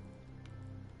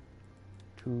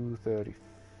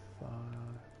 235...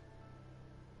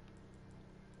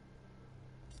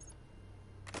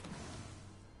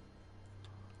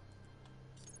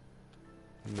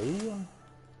 No?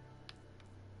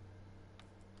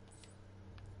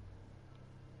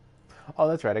 Oh,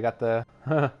 that's right, I got the...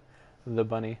 the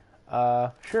bunny.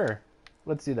 Sure.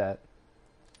 Let's do that.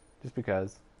 Just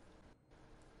because.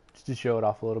 Just to show it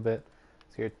off a little bit.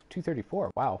 So you're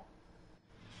 234, wow.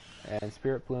 And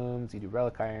Spirit Plumes, you do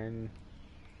Relic Iron.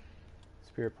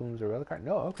 Spirit Plumes or Relic Iron?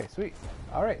 No, okay, sweet.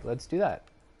 Alright, let's do that.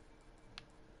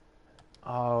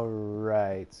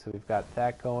 Alright, so we've got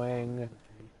that going.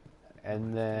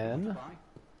 And then...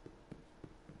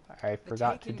 I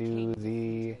forgot to do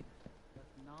the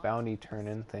bounty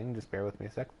turn-in thing. Just bear with me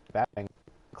a sec. Batman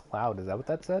Cloud, is that what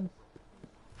that said?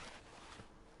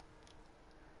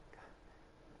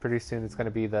 Pretty soon it's going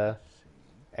to be the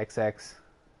XX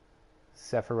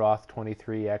Sephiroth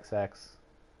 23XX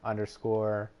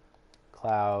 _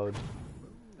 Cloud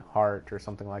Heart or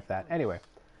something like that. Anyway,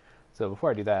 so before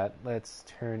I do that, let's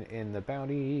turn in the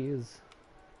bounties.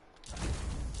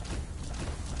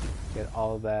 Get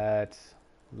all of that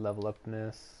level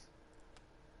upness.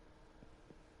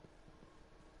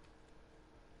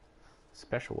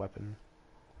 Special weapon.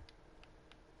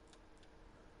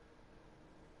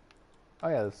 Oh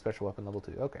yeah, the special weapon level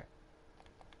 2. Okay.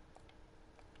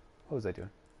 What was I doing?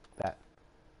 That.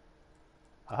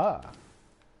 Aha!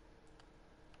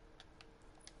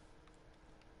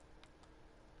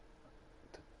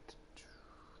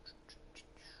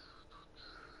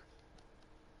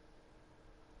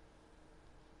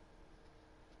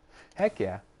 Heck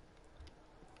yeah.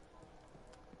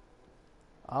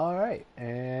 Alright,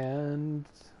 and...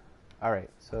 Alright,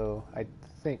 so I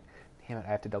think... Damn it,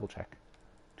 I have to double check.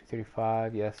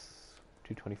 235, yes.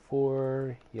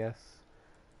 224, yes.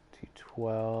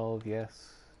 212,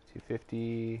 yes.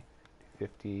 250,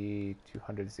 250,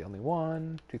 200 is the only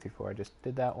one. 234, I just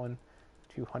did that one.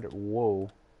 200, whoa.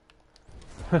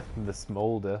 The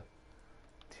Smolder.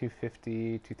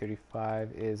 250,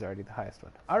 235 is already the highest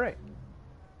one. Alright.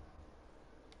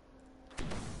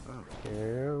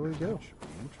 Here we go. Should be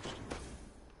interesting.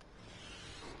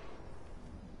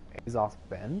 Azoth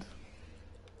Bend?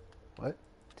 What?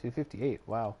 258,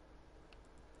 wow.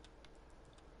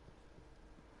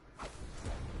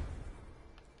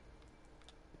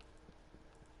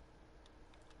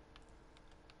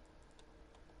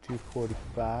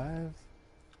 $245.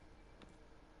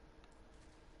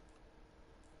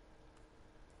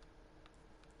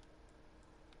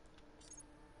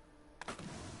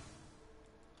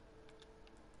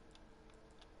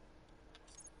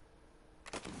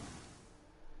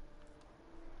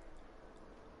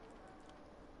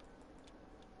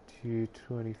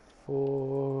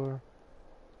 224.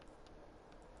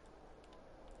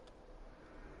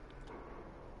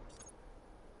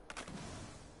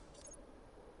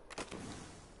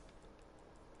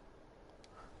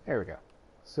 There we go.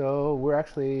 So we're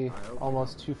actually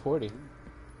almost 240.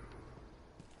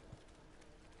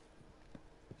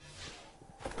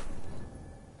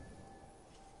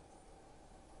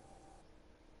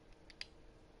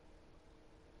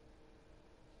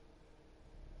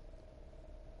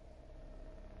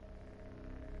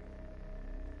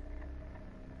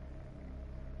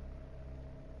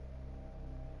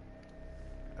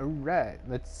 Alright,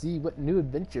 let's see what new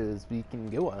adventures we can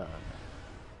go on.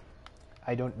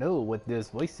 I don't know what this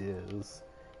voice is.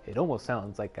 It almost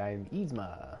sounds like I'm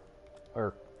Yzma.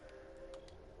 Or,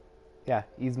 yeah,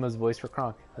 Yzma's voice for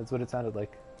Kronk. That's what it sounded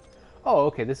like. Oh,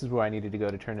 okay, this is where I needed to go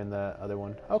to turn in the other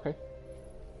one. Okay.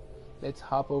 Let's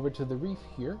hop over to the reef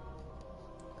here.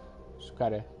 Just try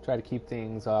to keep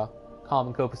things calm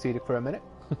and copacetic for a minute.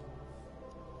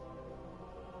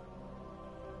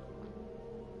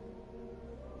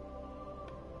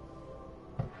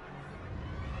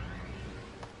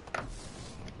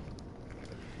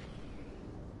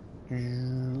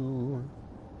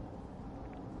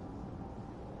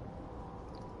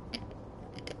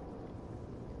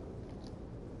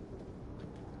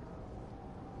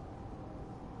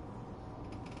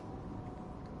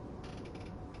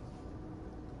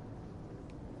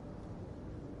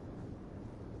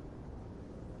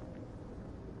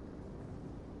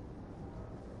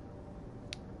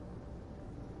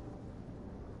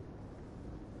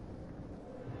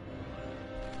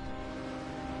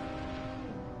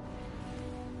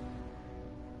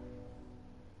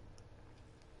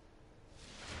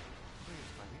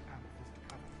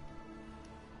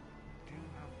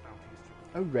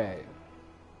 Alright.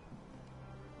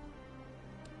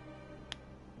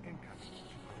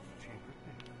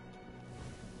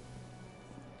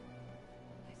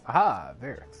 Aha,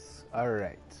 Varix.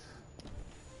 Alright.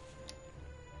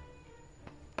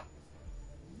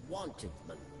 Wanted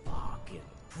Monarch in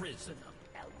prison of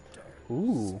elders.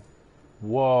 Ooh.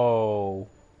 Whoa.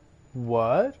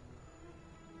 What?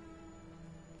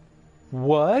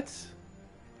 What?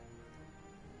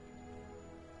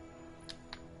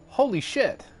 Holy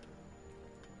shit.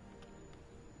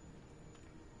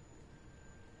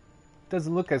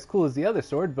 Doesn't look as cool as the other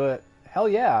sword, but hell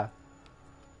yeah.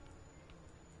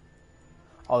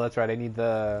 Oh, that's right, I need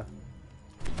the...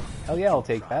 Hell yeah, I'll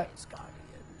take that.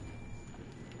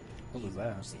 What was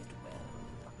that?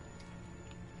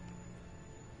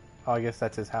 Oh, I guess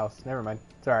that's his house. Never mind.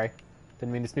 Sorry.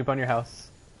 Didn't mean to snoop on your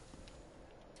house.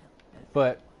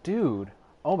 But, dude.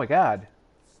 Oh my god.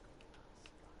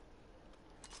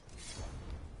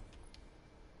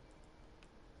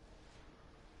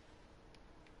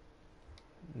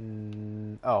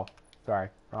 Oh, sorry.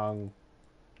 Wrong.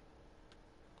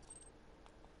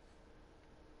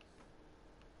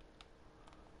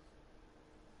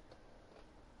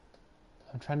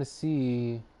 I'm trying to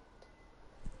see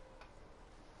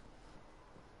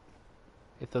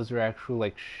if those are actual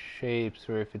like shapes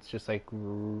or if it's just like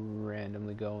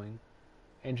randomly going.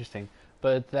 Interesting.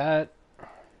 But that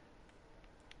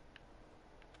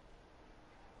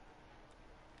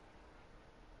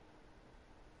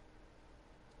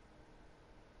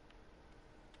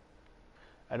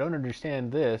I don't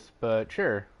understand this, but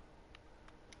sure.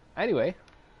 Anyway,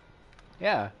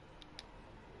 yeah.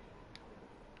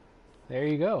 There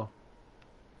you go.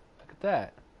 Look at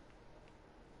that.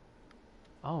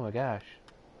 Oh my gosh.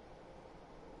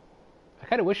 I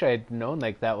kind of wish I had known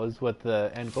like that was what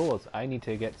the end goal was. I need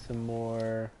to get some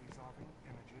more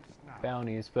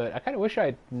bounties, but I kind of wish I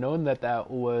had known that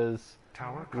that was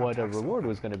what a reward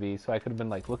was going to be, so I could have been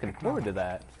like looking forward to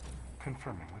that.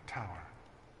 Confirming the tower.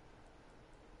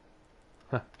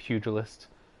 Pugilist.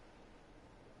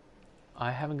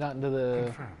 I haven't gotten to the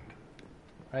Confirmed.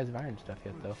 Rise of Iron stuff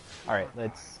yet, though. All right,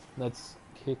 let's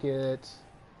kick it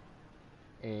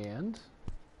and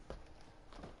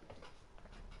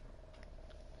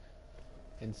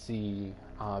see.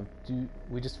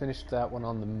 We just finished that one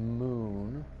on the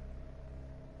moon?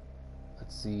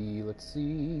 Let's see.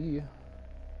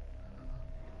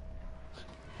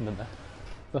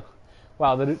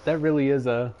 Wow, that really is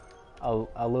a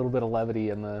little bit of levity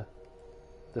in the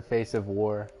face of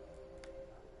war.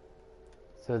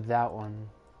 So that one.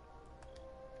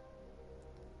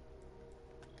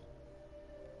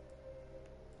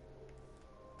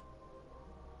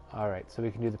 Alright, so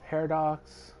we can do the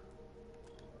paradox.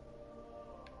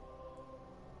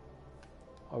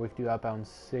 Or we can do outbound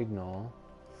signal.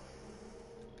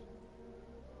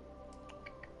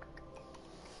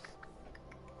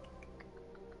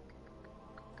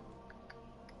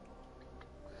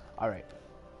 Alright.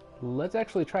 Let's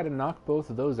actually try to knock both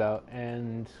of those out,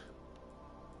 and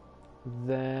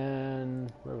then...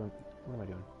 what am I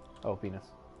doing? Oh, Venus.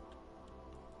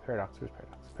 Paradox, where's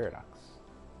Paradox? Paradox.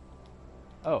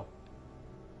 Oh.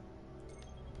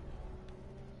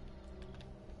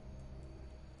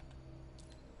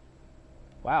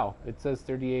 Wow, it says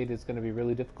 38 is going to be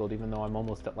really difficult, even though I'm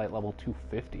almost at light level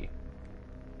 250.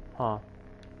 Huh.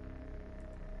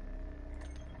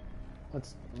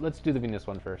 Let's do the Venus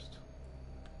one first.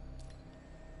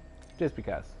 Just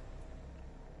because.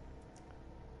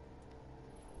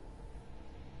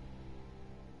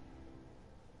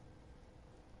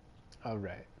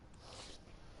 Alright.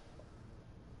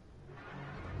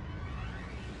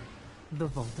 The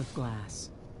Vault of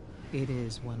Glass. It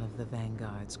is one of the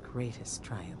Vanguard's greatest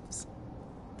triumphs.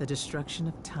 The destruction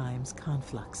of Time's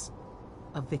conflux.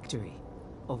 A victory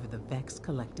over the Vex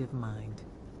collective mind.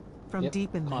 From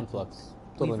deep in conflux.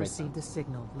 We've received a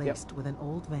signal laced with an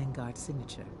old Vanguard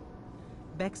signature.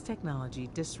 Vex technology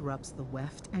disrupts the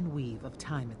weft and weave of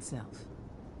time itself.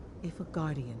 If a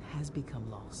Guardian has become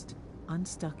lost,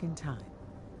 unstuck in time,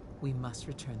 we must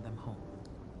return them home.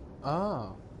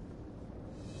 Oh.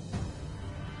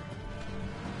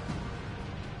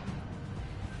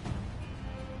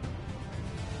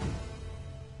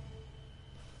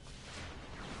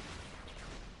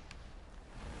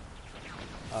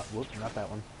 Whoop, not that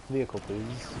one. Vehicle,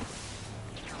 please.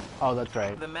 Oh, that's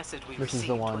right. The message we this is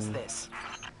received the one. was this.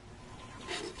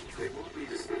 They won't read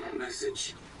us that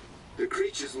message. The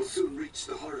creatures will soon reach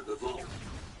the heart of the vault.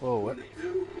 Whoa, what? When they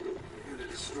do, we're gonna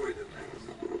destroy the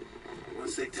Vex.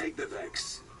 Once they take the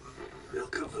Vex, they'll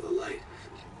come for the light.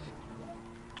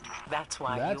 That's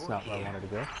why That's you're not here. where I wanted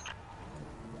to go.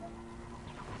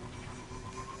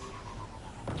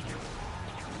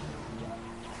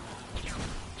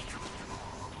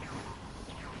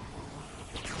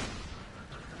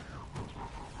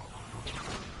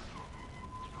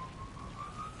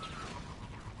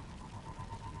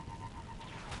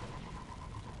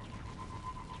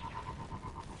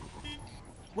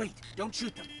 Wait, don't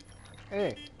shoot them.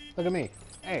 Hey, look at me.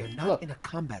 Hey, They're not look. in a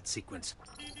combat sequence.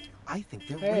 I think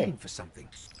they're Hey. waiting for something.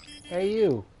 Hey,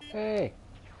 you. Hey.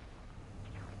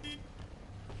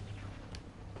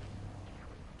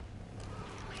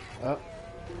 Oh.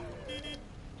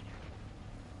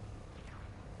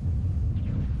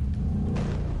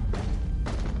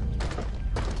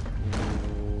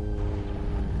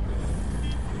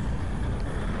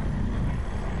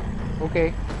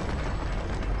 Okay.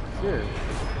 Sure.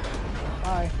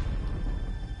 Bye.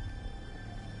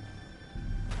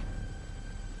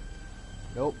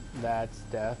 Nope, that's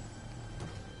death.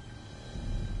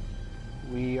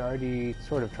 We already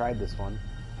sort of tried this one,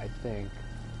 I think.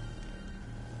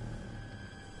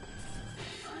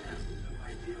 I have no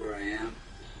idea where I am.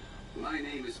 My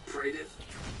name is Praedyth,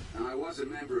 and I was a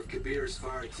member of Kabir's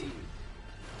fire team.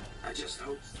 I just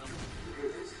hope someone can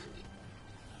hear this.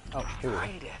 Oh, here we go.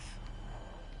 Praedyth.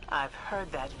 I've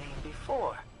heard that name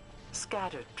before.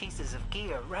 Scattered pieces of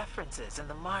gear references in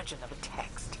the margin of a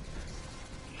text.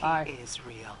 Hi. He is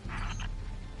real.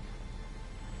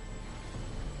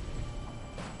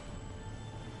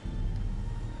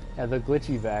 Yeah, the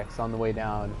glitchy Vex on the way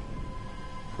down.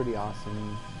 Pretty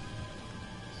awesome.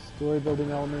 Story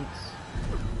building elements.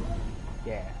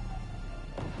 Yeah.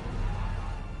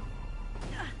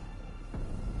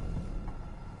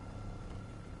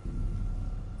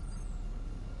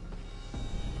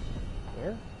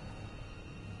 Where?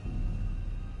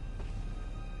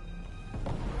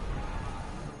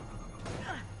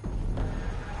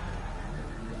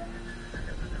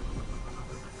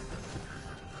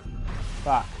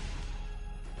 Fuck.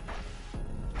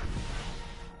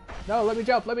 No, let me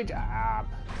jump, let me jump.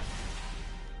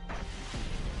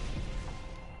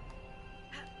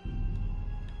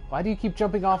 Why do you keep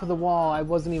jumping off of the wall? I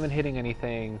wasn't even hitting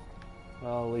anything.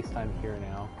 Well, at least I'm here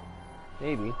now.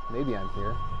 Maybe I'm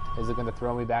here. Is it gonna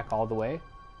throw me back all the way?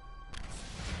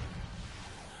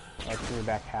 Or throw me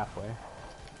back halfway.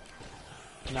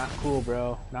 Not cool,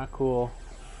 bro. Not cool.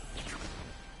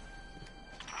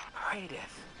 Praedyth.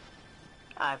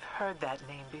 I've heard that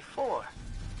name before.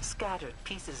 Scattered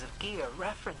pieces of gear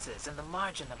references in the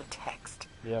margin of a text.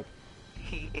 Yep.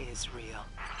 He is real.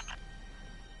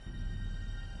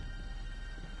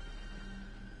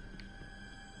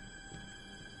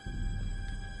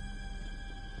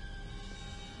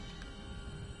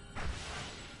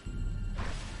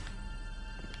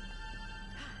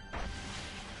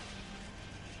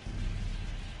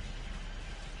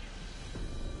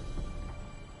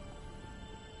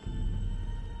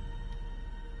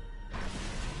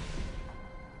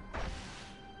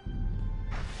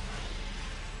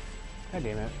 God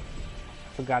damn it.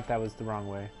 forgot that was the wrong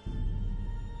way.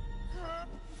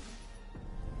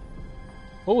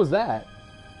 What was that?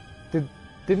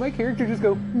 Did my character just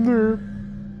go nerf?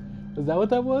 Is that what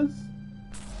that was?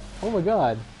 Oh my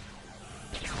god.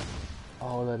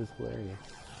 Oh, that is hilarious.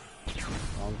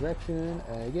 Wrong direction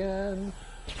again.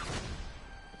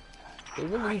 They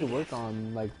really need to work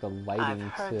on like the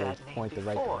lighting to point the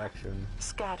right direction.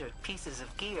 Scattered pieces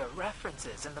of gear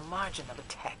references in the margin of a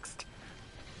text.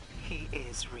 He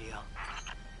is real.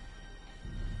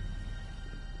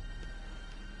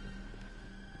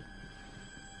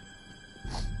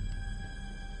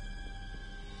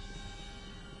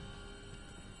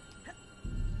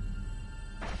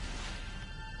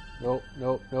 Nope,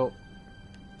 nope, nope.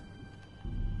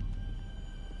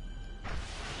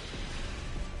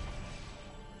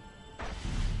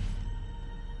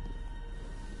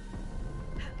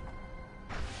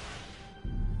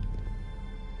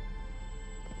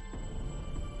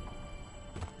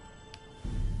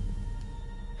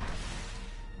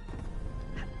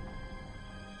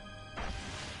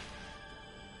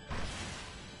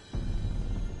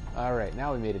 Alright,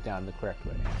 now we made it down the correct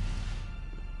way.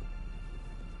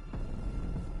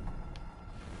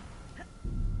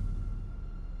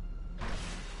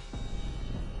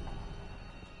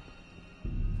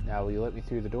 Now, will you let me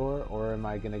through the door, or am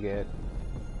I gonna get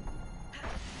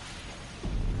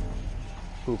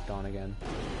pooped on again?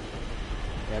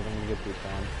 Yeah, I'm gonna get pooped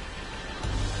on.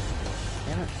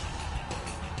 Damn it.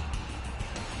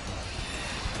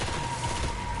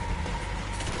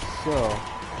 So,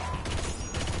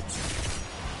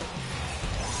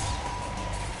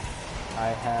 I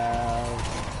have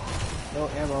no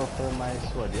ammo for my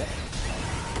sword yet.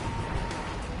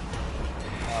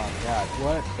 Oh god,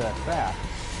 what the crap?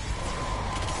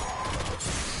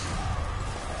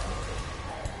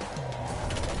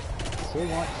 Still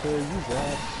want to use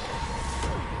that.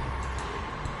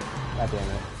 God damn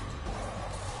it.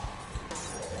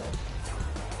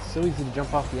 So easy to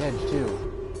jump off the edge too.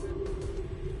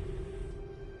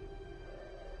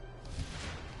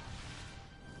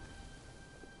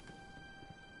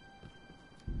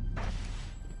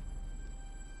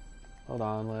 Hold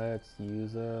on, let's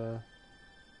use a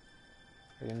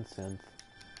friggin' synth.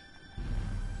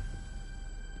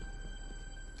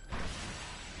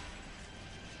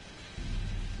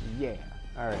 Yeah.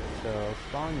 Alright, so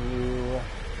spawn you.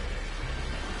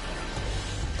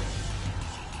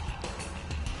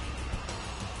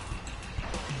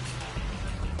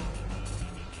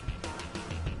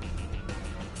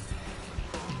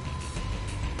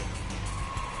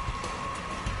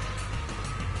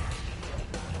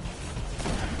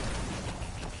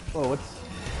 Oh, what's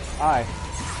I?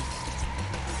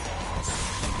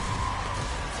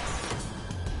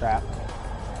 Crap.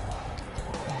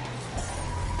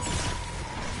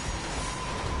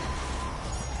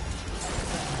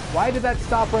 Why did that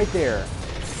stop right there?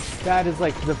 That is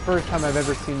like the first time I've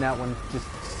ever seen that one just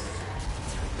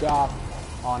stop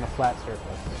on a flat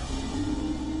surface.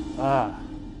 Ah.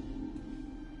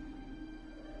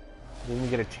 Didn't even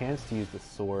get a chance to use the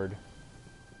sword.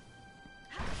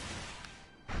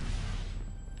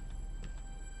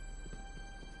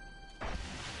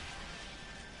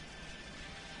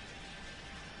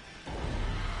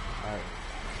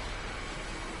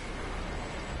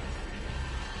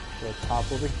 Let's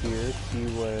hop over here, see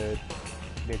what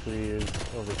Vickery is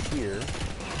over here.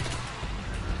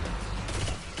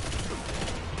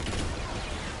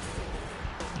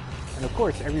 And of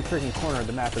course, every freaking corner of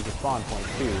the map is a spawn point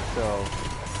too, so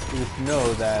you just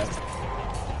know that...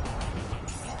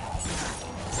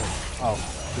 Oh,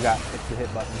 forgot, it's the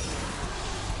hit button.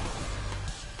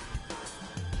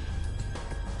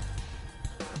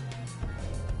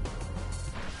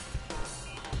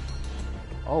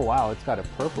 Oh wow, it's got a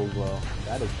purple glow.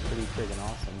 That is pretty friggin'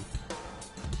 awesome.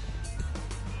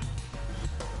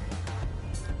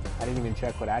 I didn't even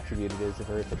check what attribute it is,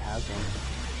 or if it has one.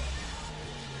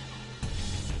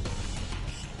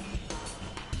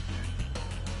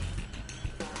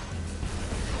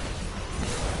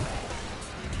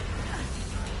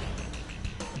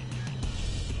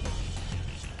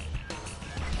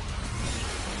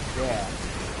 Yeah.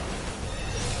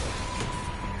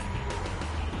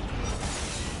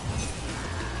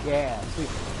 Yeah, sweet.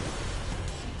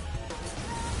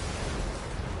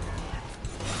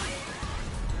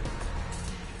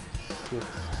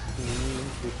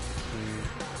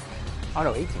 Oh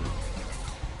no, 18.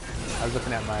 I was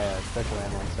looking at my special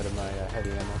ammo instead of my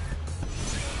heavy ammo.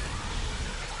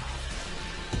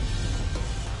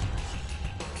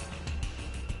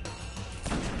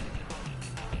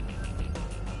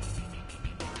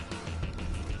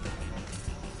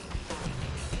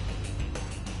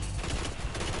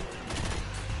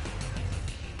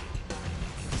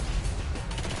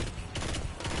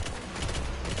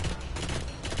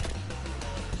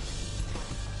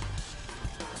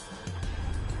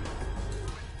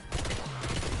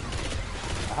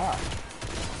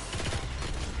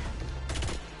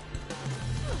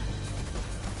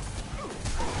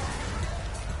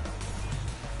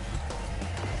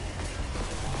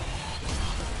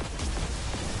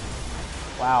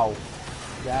 Wow.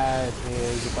 That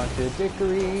is a bunch of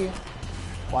dickery.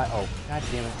 Why? Oh, god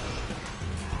damn it.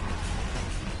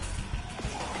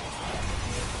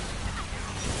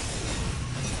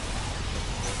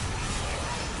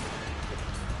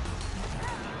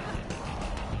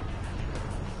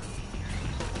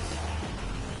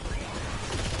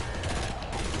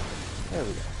 There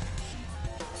we go.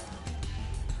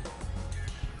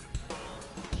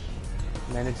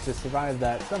 Managed to survive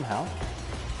that somehow.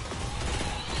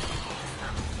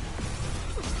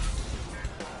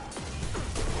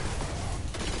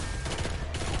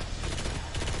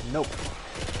 Nope.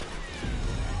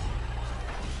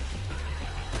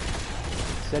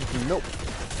 Said nope.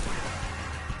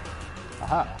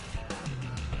 Aha.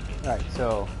 Alright,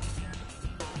 so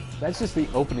that's just the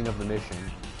opening of the mission,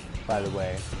 by the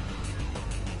way.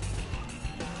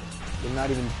 They're not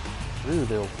even through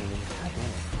the opening. God damn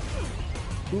it.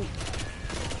 Ooh.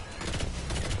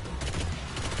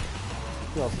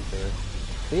 Who else is there?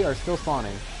 They are still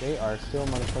spawning. They are still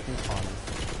motherfucking spawning.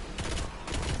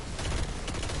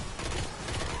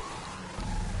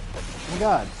 Oh my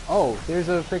god. Oh, there's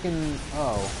a freaking...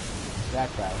 Oh. That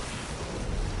guy.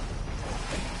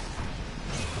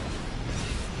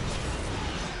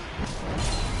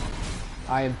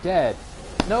 I am dead.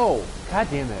 No! God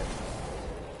damn it.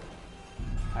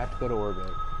 I have to go to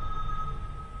orbit.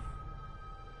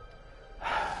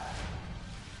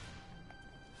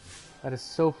 That is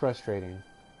so frustrating.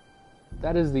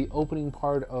 That is the opening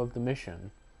part of the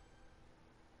mission.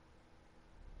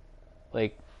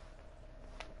 Like,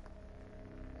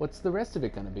 what's the rest of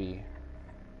it gonna be?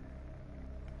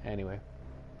 Anyway.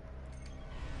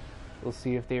 We'll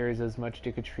see if there is as much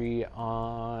dicketry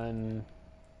on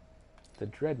the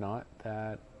Dreadnought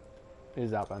that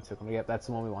is outbound signal. Yep, that's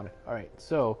the one we wanted. Alright,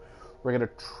 so we're gonna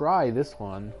try this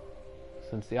one,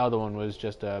 since the other one was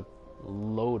just a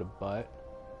load of butt.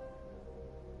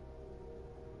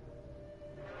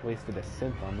 Wasted a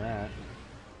synth on that.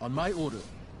 On my order,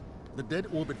 the dead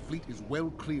orbit fleet is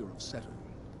well clear of Saturn.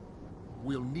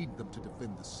 We'll need them to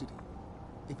defend the city,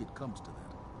 if it comes to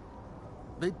that.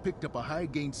 They picked up a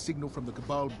high-gain signal from the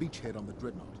Cabal beachhead on the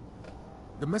Dreadnought.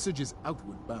 The message is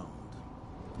outward bound.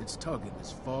 Its target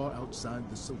is far outside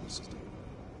the solar system.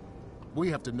 We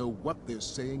have to know what they're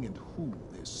saying and who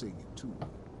they're saying it to.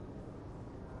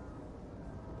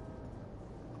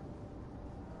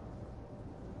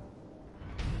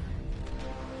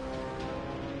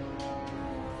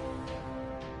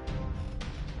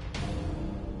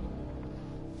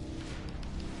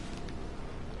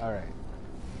 Alright.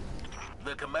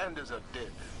 The commanders are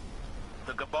dead.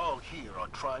 The Cabal here are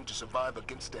trying to survive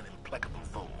against an implacable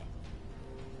foe.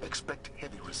 Expect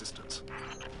heavy resistance.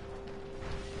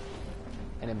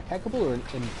 An impeccable or an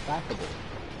implacable?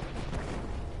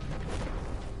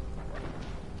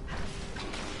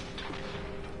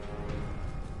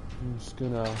 I'm just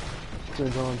gonna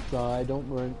turn on side. Don't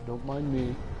mind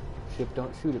me. Ship,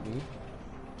 don't shoot at me.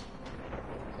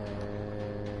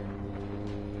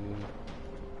 And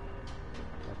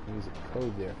I can use a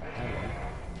code there if I have one.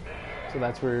 So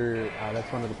that's where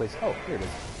that's one of the places. Oh, here it is.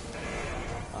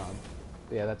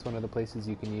 Yeah, that's one of the places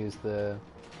you can use the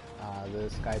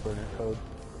Skyburner code.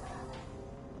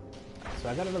 So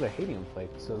I got another Hadium plate,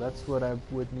 so that's what I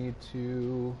would need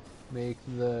to make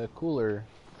the cooler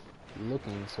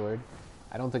looking sword.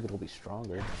 I don't think it'll be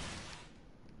stronger,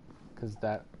 because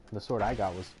the sword I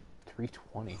got was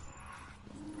 320.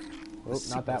 Oh,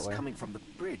 not that way. Coming from the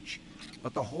bridge,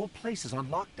 but the whole place is on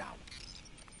lockdown.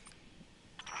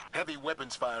 Heavy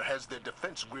weapons fire has their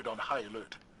defense grid on high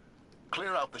alert.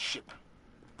 Clear out the ship.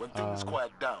 When things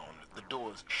quiet down, the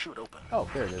doors should open. Oh,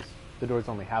 there it is. The door's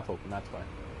only half open, that's why.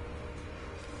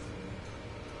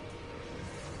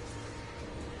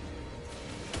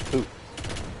 Ooh.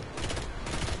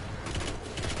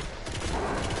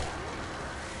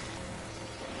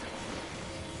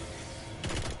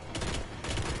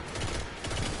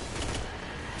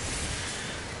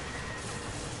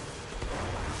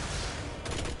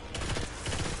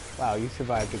 Wow, you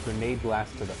survived a grenade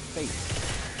blast to the face.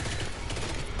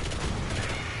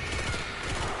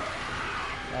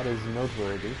 That is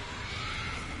noteworthy.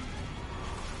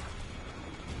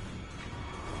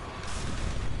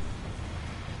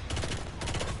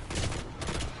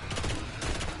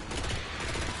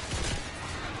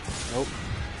 Nope.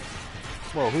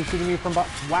 Whoa, who's shooting me from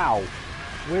behind? Wow.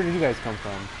 Where did you guys come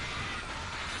from?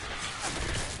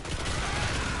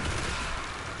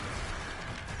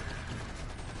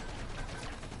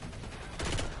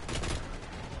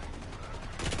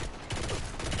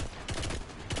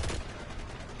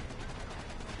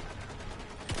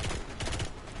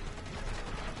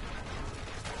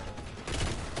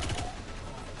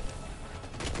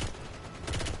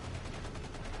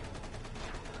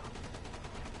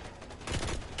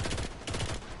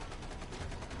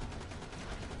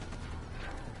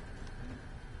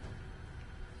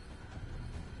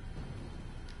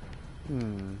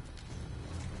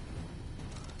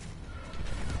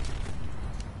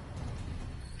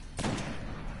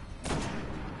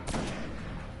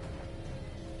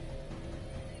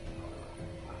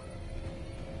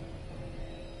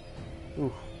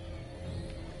 Oof.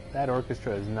 That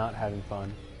orchestra is not having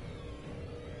fun.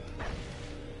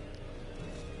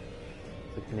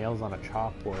 It's like nails on a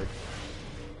chalkboard.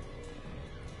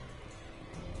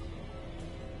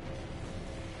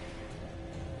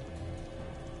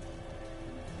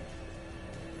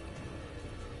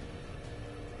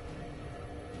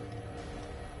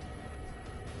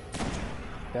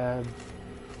 Dad.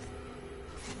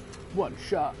 One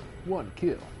shot, one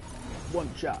kill. One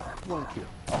shot, one kill.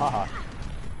 Oh, haha.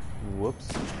 Whoops.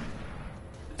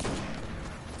 Oh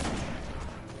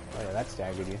yeah, that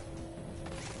staggered you.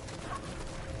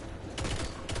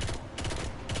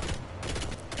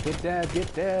 Get dead,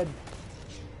 get dead.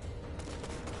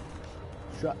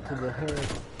 Shot to the head.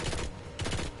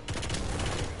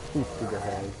 Shoot to the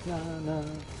head, nah nah.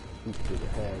 Shoot to the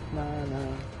head, nah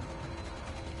nah.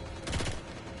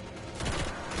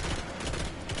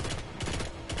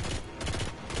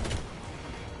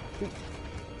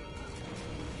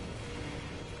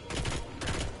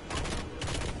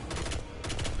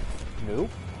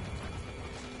 Nope.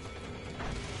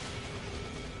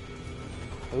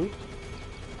 Oh.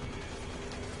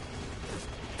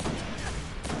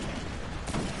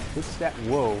 What's that?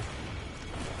 Whoa.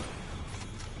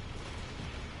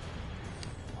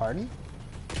 Pardon?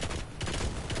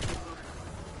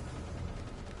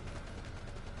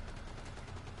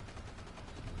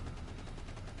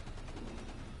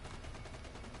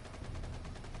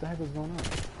 What the heck is going on?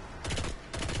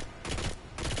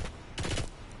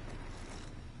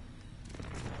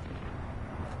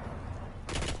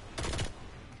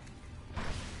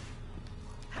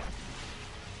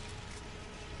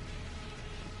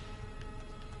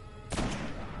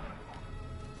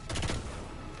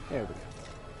 There we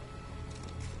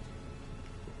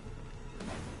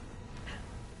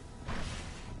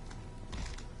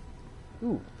go.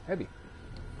 Ooh, heavy.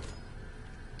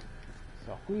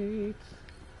 So sweet.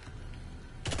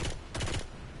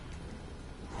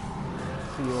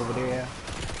 See you over there.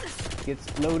 Gets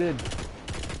exploded.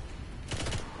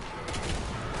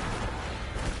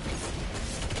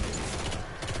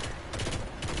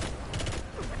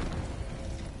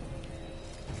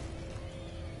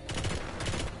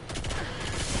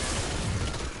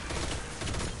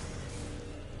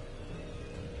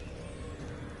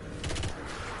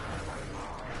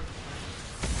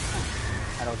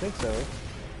 I don't think so.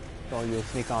 So you'll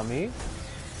sneak on me?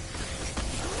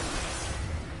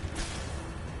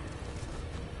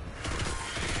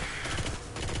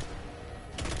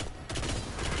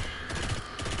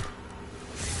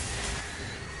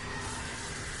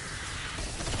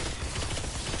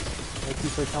 Thank you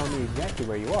for telling me exactly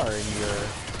where you are in your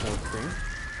smoke screen.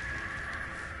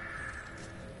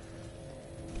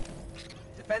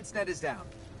 Defense net is down.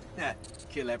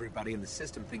 Kill everybody in the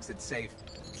system thinks it's safe.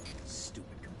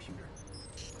 Stupid computer.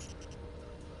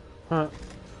 Huh.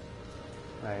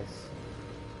 Nice.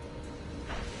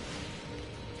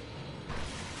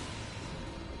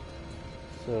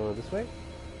 So, this way?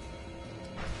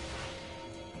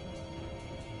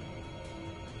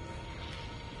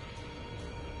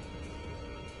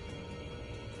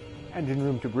 Engine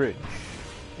room to bridge.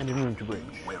 Engine room to bridge.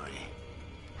 Wary.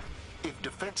 If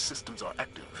defense systems are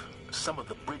active, some of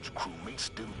the bridge crew may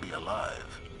still be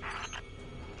alive.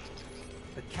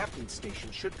 The captain's station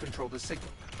should control the signal.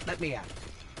 Let me out.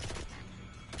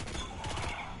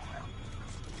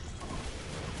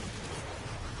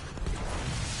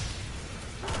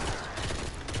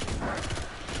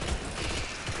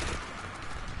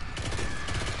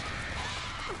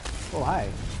 Oh, hi.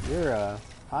 You're,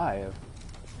 hi.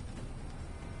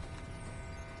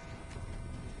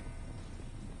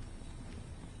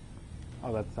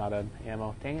 Oh, that's not an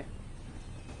ammo. Dang it.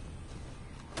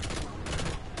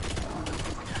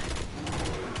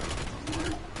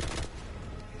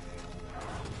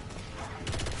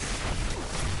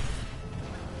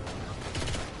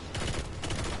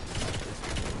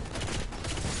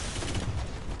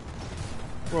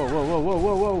 Whoa, whoa, whoa, whoa,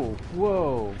 whoa, whoa,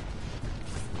 whoa.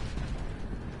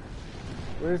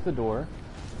 Where's the door?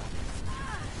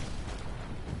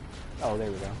 Oh,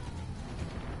 there we go.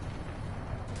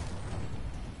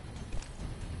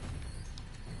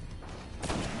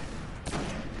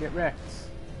 Get wrecked.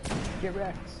 Get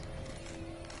wrecked.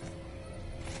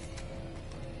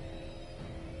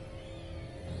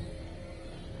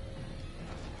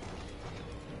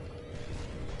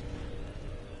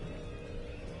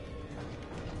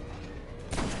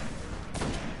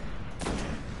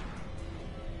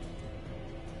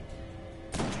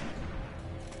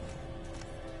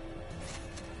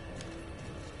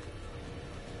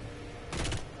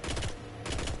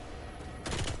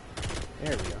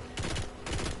 There we go.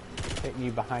 Hit me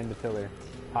behind the pillar.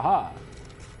 Haha!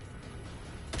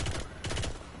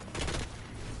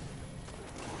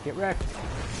 Get wrecked!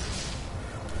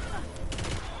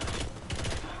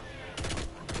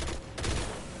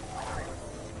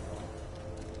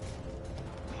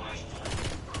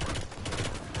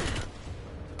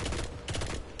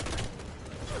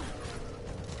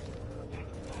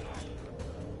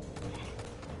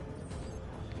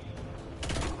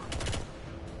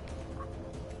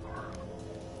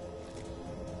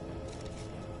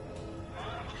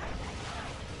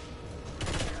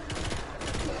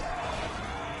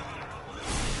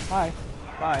 Bye.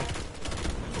 Bye.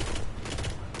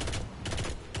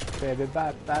 Baby,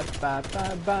 bye, bye, bye,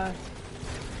 bye, bye.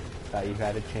 Thought you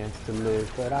had a chance to live,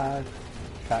 but I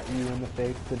shot you in the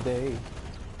face today.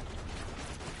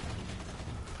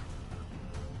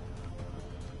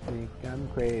 Think I'm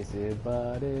crazy,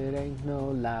 but it ain't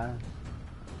no lie.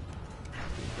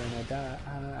 You're gonna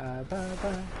die, bye,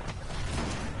 bye.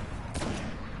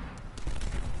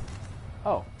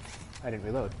 Oh, I didn't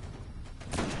reload.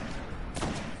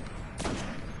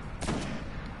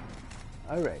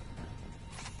 Alright.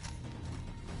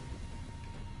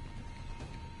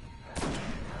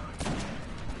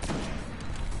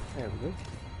 There we go.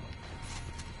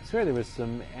 I swear there was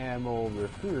some ammo over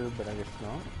here, but I guess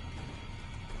not.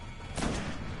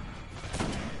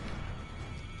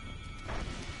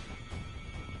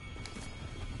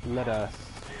 Let us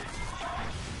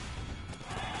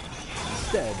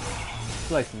instead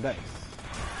slice and dice.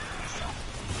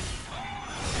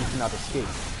 You cannot escape.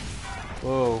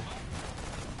 Whoa.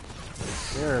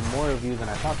 There are more of you than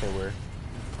I thought there were.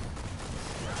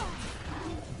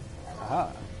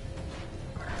 Aha.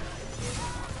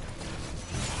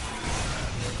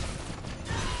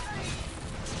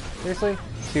 Seriously?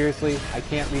 Seriously? I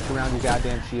can't reach around your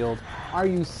goddamn shield. Are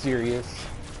you serious?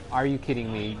 Are you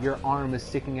kidding me? Your arm is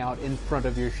sticking out in front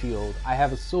of your shield. I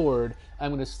have a sword.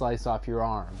 I'm gonna slice off your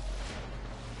arm.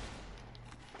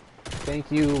 Thank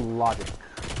you, logic.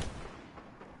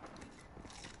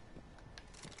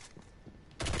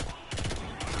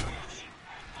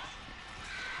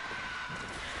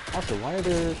 Also, why are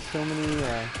there so many,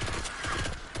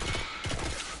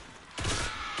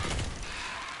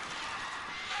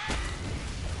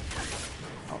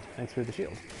 Oh, thanks for the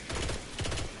shield.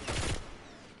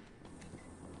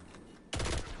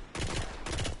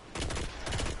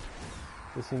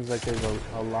 It seems like there's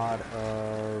a lot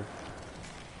of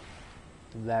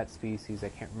that species. I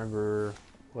can't remember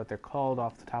what they're called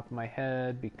off the top of my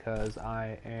head because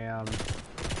I am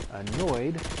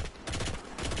annoyed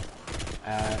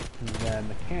at the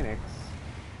mechanics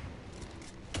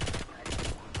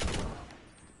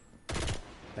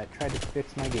that tried to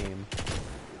fix my game.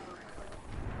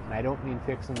 And I don't mean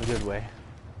fix in the good way.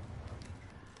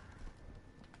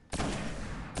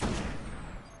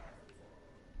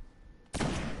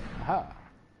 Aha!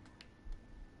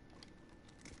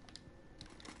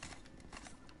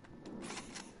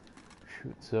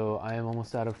 Shoot, so I am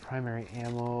almost out of primary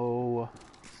ammo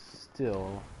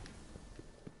still.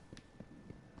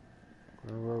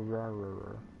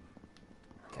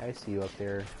 Yeah, I see you up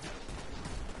there.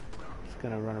 Just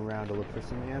gonna run around to look for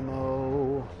some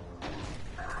ammo.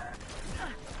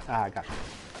 Ah, I got you.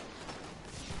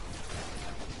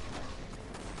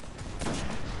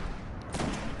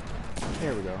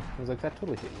 There we go. I was like, that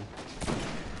totally hit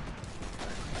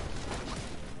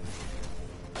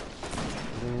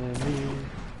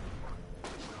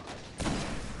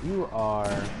you. You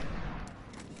are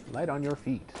light on your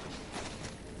feet.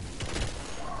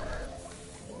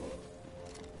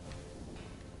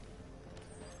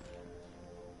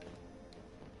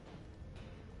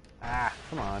 Ah,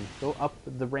 come on. Go up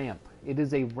the ramp. It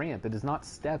is a ramp. It is not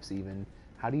steps even.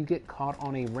 How do you get caught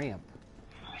on a ramp?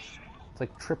 It's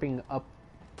like tripping up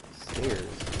stairs.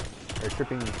 Or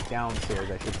tripping downstairs,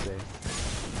 I should say.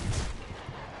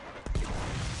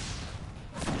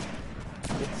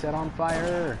 Get set on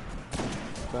fire!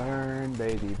 Burn,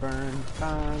 baby, burn.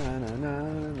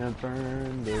 Ba-na-na-na-na,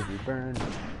 burn, baby, burn.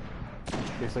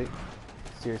 Seriously?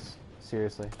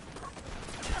 Seriously.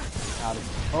 Out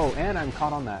of... Oh, and I'm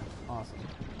caught on that. Awesome.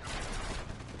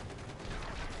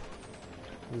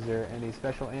 Is there any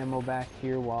special ammo back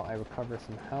here while I recover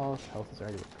some health? Health is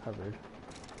already recovered.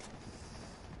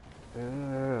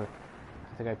 I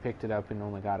think I picked it up and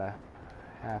only got a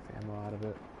half ammo out of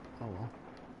it. Oh well.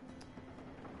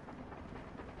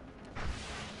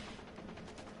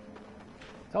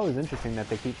 It's always interesting that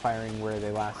they keep firing where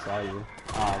they last saw you.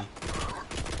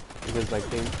 Because like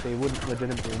they wouldn't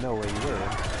legitimately know where you were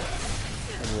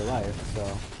in real life,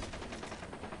 so.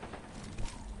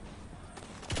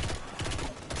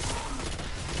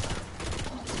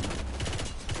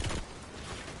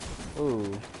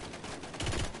 Ooh.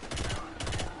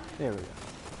 There we go.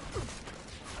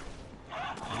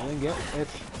 I didn't get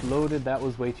exploded. That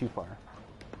was way too far.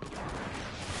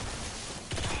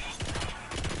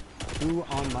 Two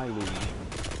on my lead.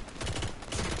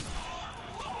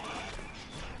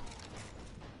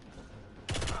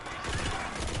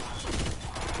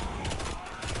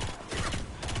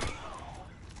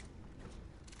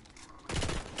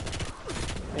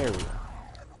 There we go.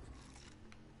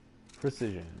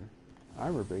 Precision.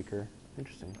 Armor breaker.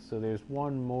 Interesting. So there's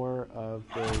one more of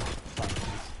those buttons.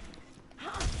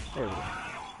 There we go.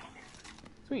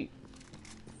 Sweet.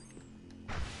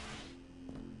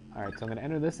 Alright, so I'm going to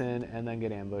enter this in and then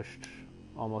get ambushed.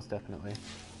 Almost definitely.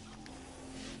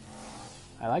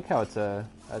 I like how it's a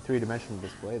three-dimensional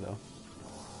display, though.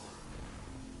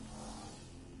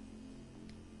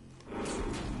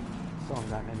 Still haven't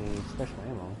gotten any special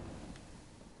ammo.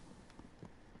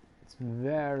 It's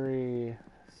very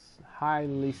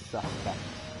highly suspect.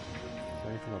 Is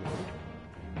there anything over here?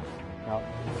 No.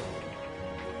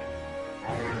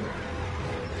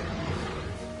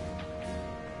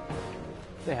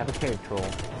 They have a cave troll.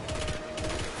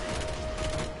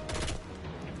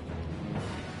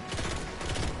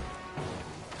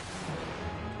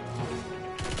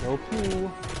 No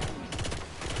pew.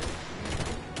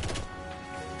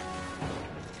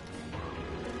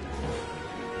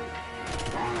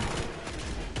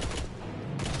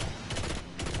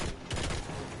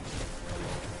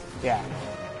 Yeah.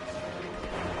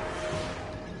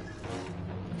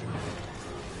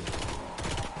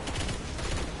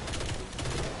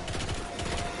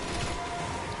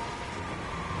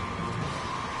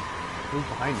 Who's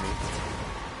behind me?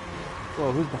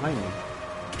 Whoa, who's behind me?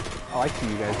 Oh, I see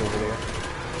you guys over there.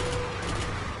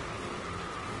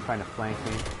 Trying to flank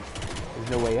me.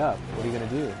 There's no way up. What are you gonna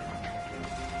do?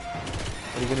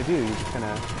 What are you gonna do? You're just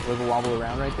gonna wiggle wobble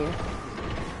around right there?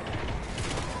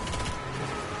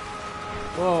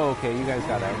 Whoa, okay, you guys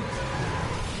got out.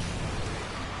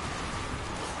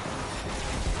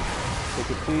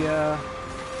 Take it to ya.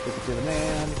 Take it to the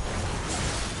man.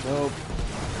 Nope.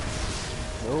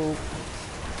 Nope.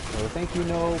 No, thank you,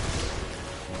 no.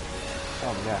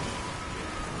 Oh my gosh.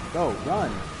 Go, run!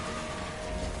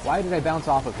 Why did I bounce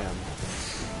off of him?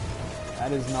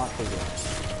 That is not so good.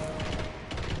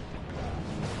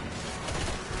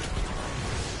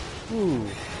 Ooh.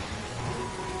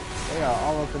 They are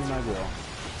all up in my grill.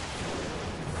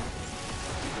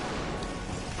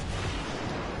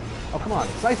 Oh, come on,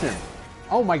 slice him!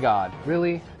 Oh my god,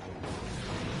 really?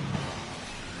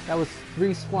 That was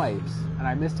 3 swipes, and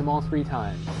I missed him all 3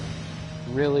 times.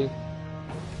 Really?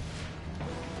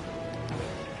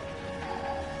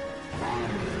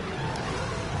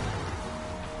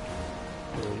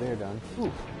 So they're done.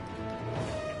 Ooh.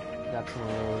 Got some of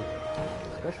those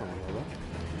special ones, though.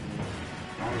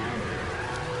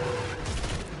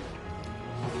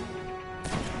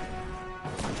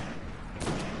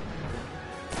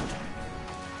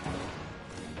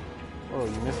 Oh,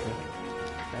 you missed me.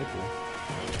 Thank you.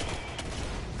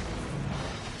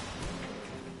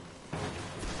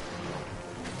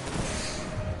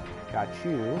 Got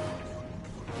you.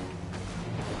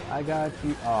 I got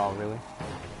you. Oh, really?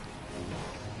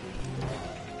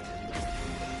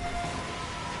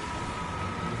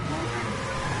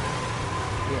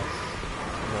 Yes.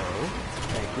 No.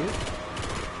 Thank you.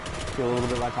 Feel a little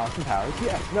bit like Austin Powers.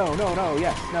 Yes. No. No. No.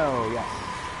 Yes. No. Yes.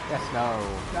 Yes. No.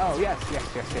 No. Yes. Yes.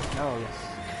 Yes. Yes. No. Yes.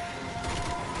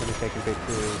 Let me taking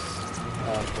pictures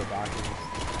of the documents.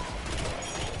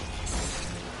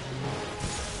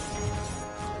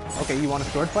 Okay, you want a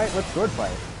sword fight? Let's sword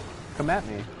fight. Come at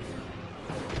me.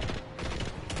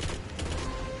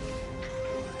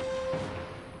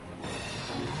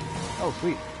 Oh,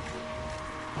 sweet.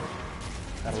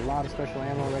 Got a lot of special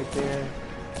ammo right there.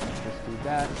 Let's do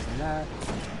that and that.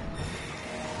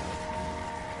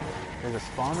 There's a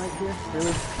spawn right here?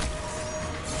 Really?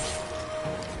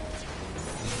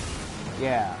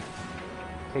 Yeah.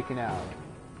 Taken out.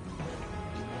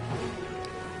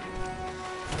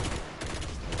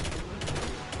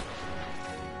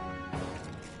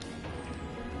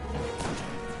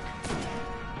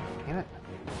 Damn it.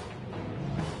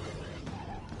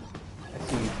 I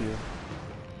see you two.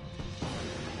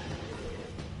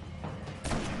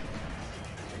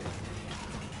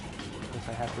 Guess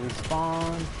I have to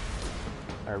respawn.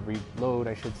 Or reload,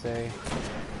 I should say.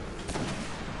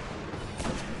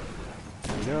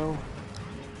 There we go.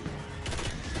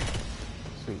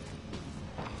 Sweet.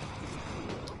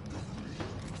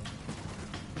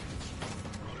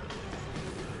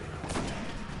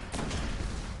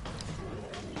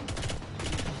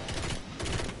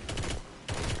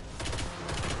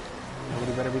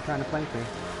 Nobody better be you're trying to flank me.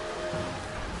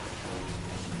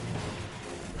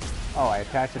 Oh, I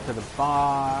attach it to the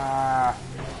bar.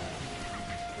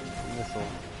 Missile.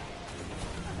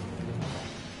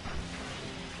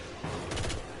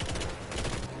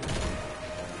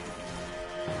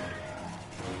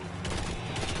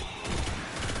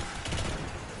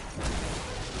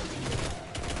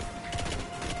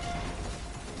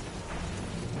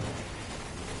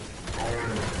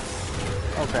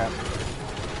 Oh crap.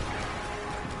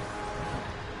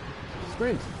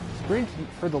 Sprint! Sprint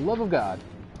for the love of God.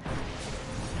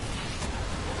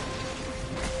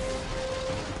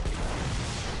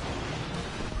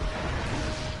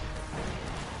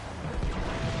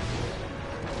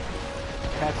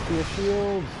 Catch the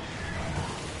shields.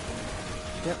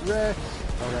 Get wrecked.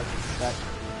 Oh, that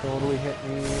totally hit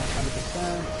me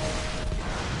 100%.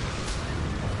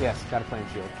 Yes, got a flame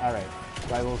shield. Alright.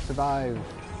 So I will survive.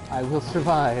 I will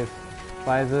survive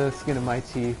by the skin of my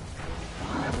teeth.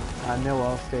 I know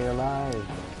I'll stay alive.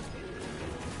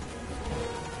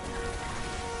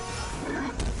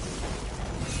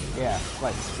 Yeah,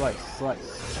 slice, slice,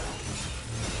 slice.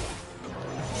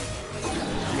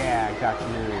 Yeah, got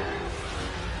you.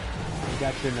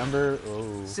 Got your number.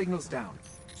 Oh. Signal's down.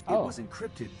 It was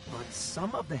encrypted, but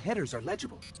some of the headers are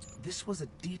legible. This was a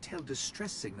detailed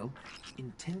distress signal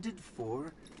intended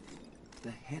for the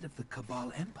head of the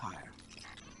Cabal Empire.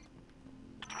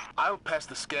 I'll pass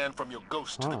the scan from your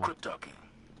ghost to the Cryptarchy.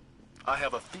 I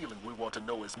have a feeling we want to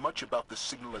know as much about the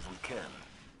signal as we can.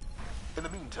 In the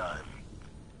meantime,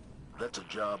 that's a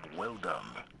job well done.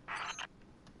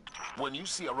 When you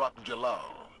see Arak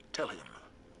Jalal, tell him,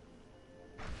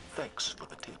 thanks for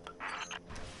the tip.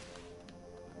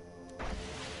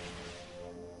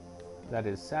 That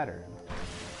is Saturn.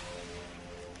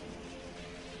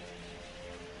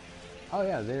 Oh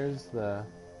yeah, there's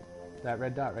that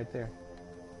red dot right there.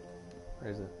 Where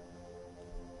is it?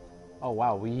 Oh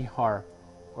wow, we are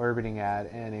orbiting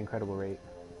at an incredible rate.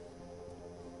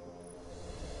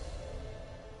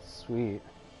 Sweet.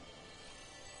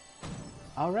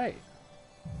 Alright.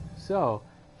 So,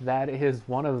 that is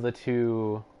one of the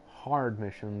two hard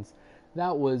missions.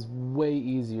 That was way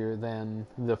easier than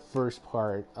the first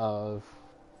part of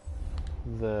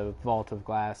the Vault of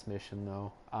Glass mission,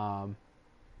 though.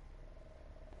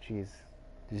 Jeez.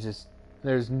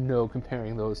 There's no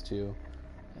comparing those two,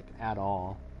 like, at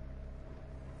all.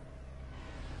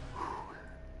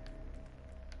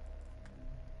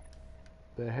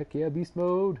 But heck yeah, beast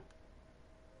mode!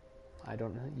 I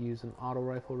don't use an auto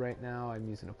rifle right now. I'm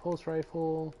using a pulse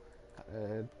rifle.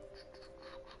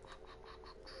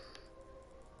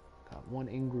 Got one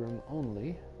Ingram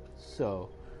only. So,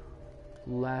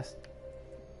 last...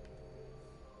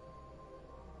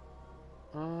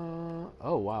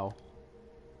 oh, wow.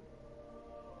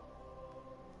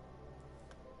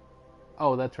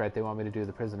 Oh, that's right. They want me to do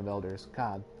the Prison of Elders.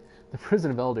 God. The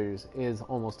Prison of Elders is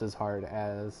almost as hard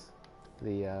as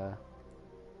the,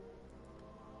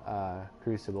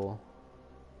 Crucible.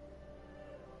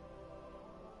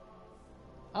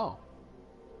 Oh.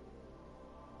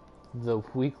 The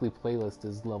weekly playlist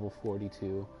is level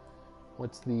 42.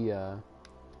 What's the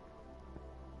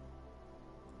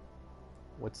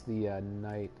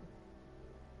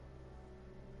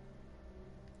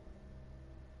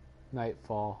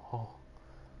Nightfall? Oh.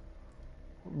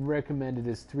 Recommended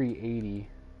is 380.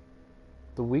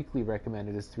 The weekly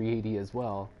recommended is 380 as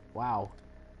well. Wow.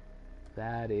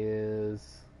 That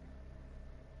is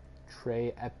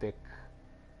Trey Epic.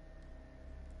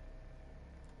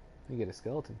 You get a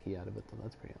skeleton key out of it, though.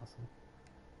 That's pretty awesome.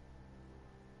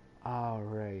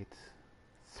 Alright.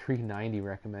 390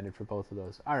 recommended for both of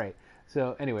those. Alright.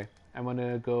 So, anyway, I'm going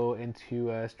to go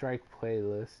into a strike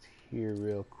playlist here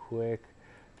real quick.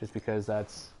 Just because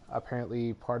that's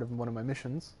apparently part of one of my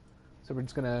missions. So we're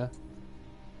just going to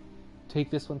take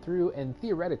this one through, and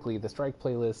theoretically the strike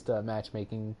playlist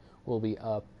matchmaking will be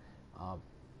up.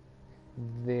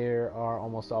 There are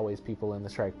almost always people in the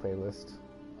strike playlist,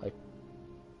 like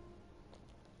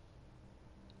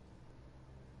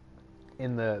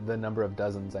in the number of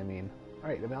dozens, I mean.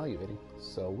 Alright, evaluating.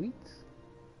 Sweet.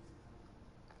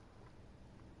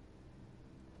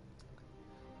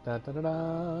 Da da da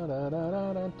da da da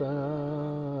da da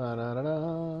da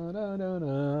da da.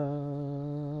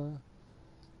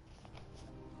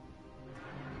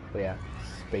 But yeah,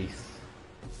 space.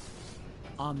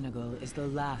 Omnigul is the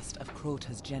last of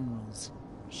Crota's generals.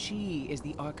 She is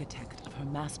the architect of her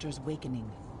master's awakening.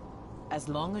 As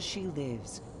long as she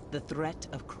lives, the threat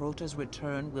of Crota's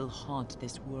return will haunt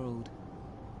this world.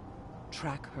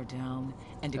 Track her down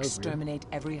and exterminate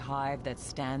every hive that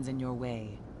stands in your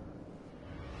way.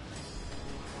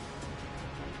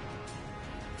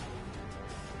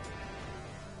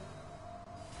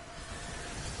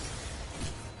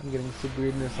 I'm getting some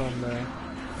weirdness on the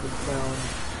sound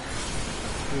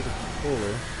through the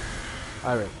controller.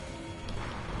 Alright.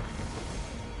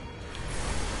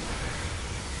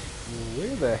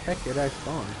 Where the heck did I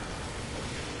spawn?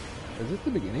 Is this the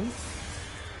beginning?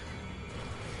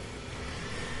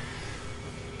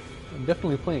 I'm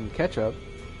definitely playing catch up.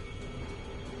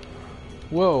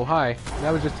 Whoa, hi.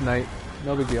 That was just a night.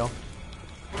 No big deal.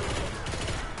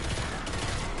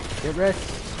 Get wrecked.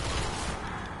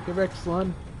 Get wrecked,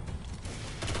 Slun.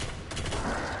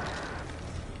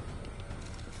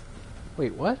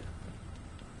 Wait, what?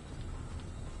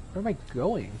 Where am I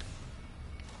going?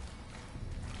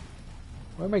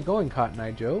 Where am I going, Cotton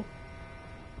Eye Joe?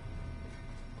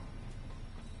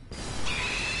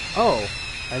 Oh,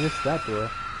 I missed that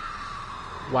door.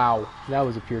 Wow, that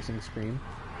was a piercing scream.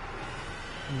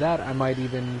 That I might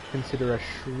even consider a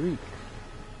shriek.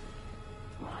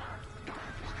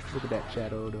 Look at that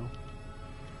shadow, though.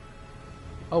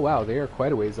 Oh wow, they are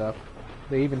quite a ways up.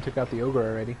 They even took out the ogre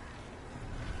already.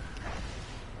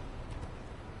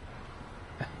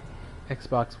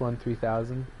 Xbox One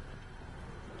 3000.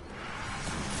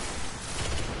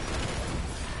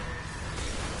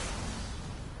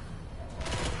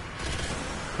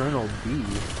 Colonel B.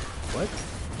 What?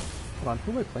 Hold on,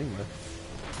 who am I playing with?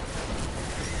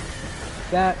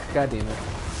 That, goddamn it.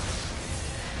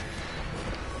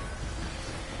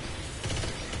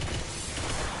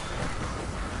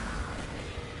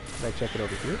 Did I check it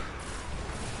over here?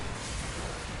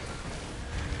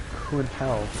 Who in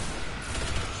hell?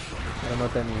 I don't know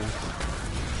what that means.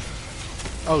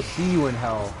 Oh, see you in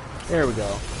hell. There we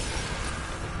go.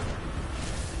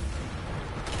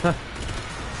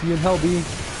 See you in hell, B.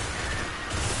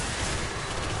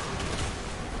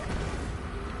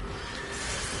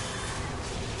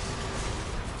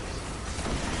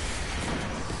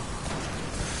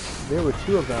 There were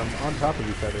two of them on top of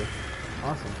each other.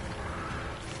 Awesome.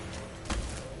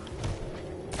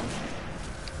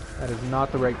 That is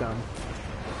not the right gun.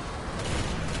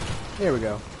 There we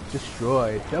go.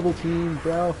 Destroyed. Double team,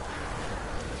 bro.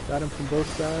 Got him from both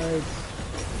sides.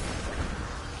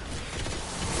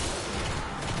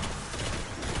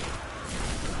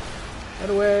 Get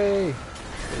away!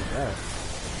 What is that?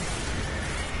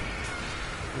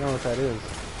 I don't know what that is.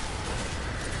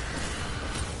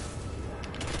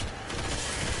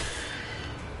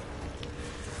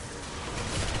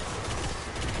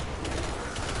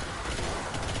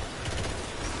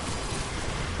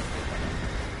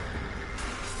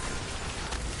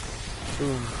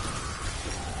 Boom.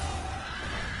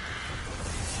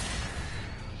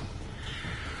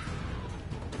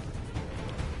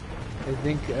 I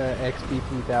think XP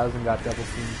 3000 got double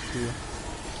teams too.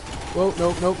 Whoa,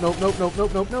 nope, nope, nope, nope, nope,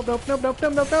 nope, nope, nope, nope, nope, nope,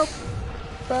 nope, nope, nope.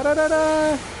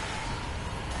 Ba-da-da-da!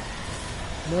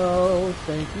 No,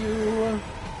 thank you.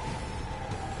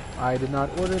 I did not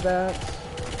order that.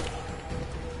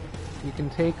 You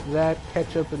can take that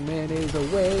ketchup and mayonnaise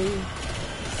away.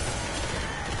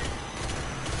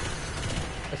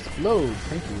 Explode,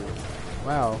 thank you.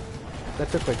 Wow, that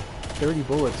took like 30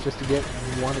 bullets just to get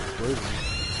one explosion.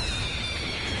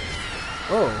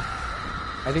 Oh,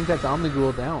 I think that's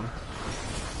Omnighoul down.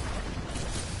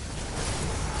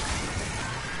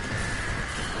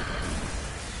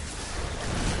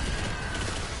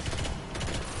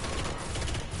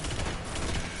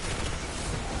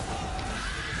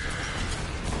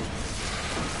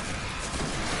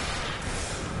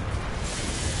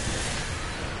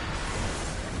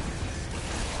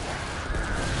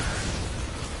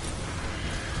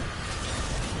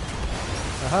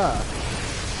 Aha!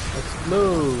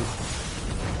 Explode!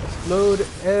 Explode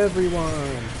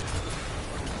everyone!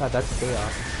 God, that's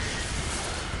chaos.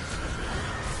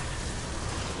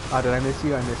 Ah, did I miss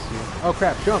you? I missed you. Oh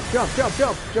crap, jump, jump, jump,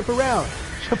 jump! Jump around!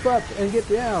 Jump up and get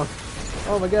down!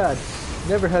 Oh my god.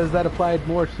 Never has that applied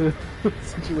more to the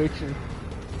situation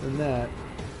than that.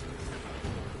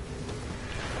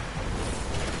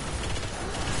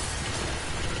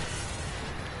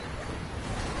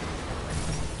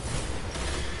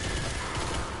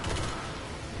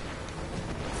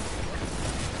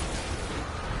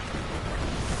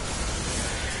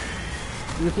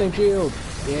 The flame shield!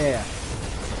 Yeah!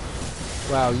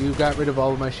 Wow, you got rid of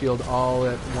all of my shield all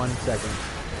at 1 second.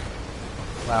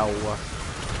 Wow.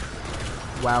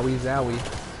 Wowie zowie.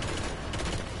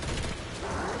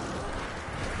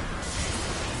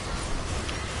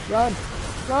 Run!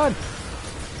 Run!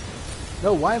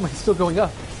 No, why am I still going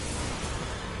up?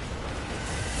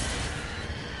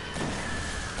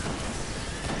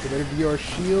 Get rid of your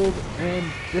shield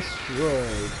and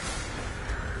destroyed.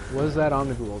 Was that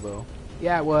Omnighoul though?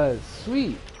 Yeah, it was.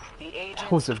 Sweet!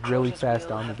 That was a really fast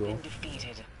Omnighoul.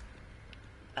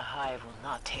 Hive will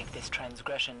not take this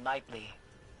transgression lightly.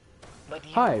 But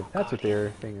you, Hive, that's what Guardian, their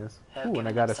thing is. have Ooh, and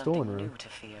I given got a us something stolen room. new to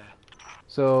fear.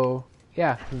 So,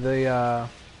 yeah, the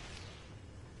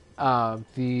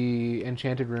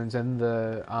enchanted runes and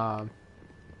the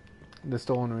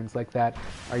stolen runes like that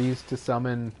are used to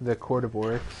summon the Court of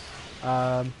Oryx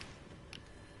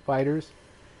fighters,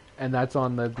 and that's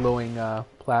on the glowing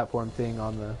platform thing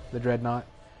on the Dreadnought.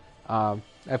 I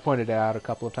pointed it out a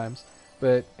couple of times,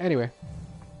 but anyway,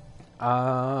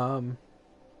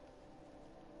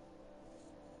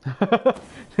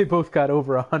 they both got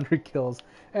over 100 kills,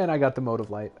 and I got the Mode of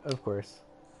Light, of course.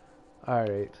 All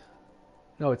right,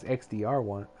 no, it's XDR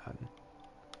 1.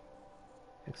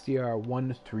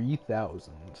 XDR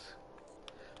 3000.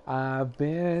 I've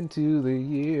been to the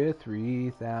year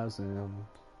 3000.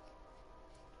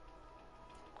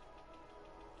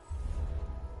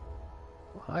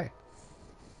 Well, hi.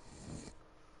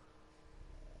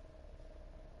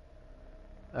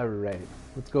 Alright,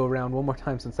 let's go around one more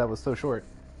time since that was so short.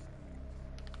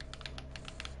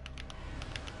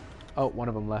 Oh, one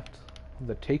of them left.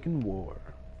 The Taken War.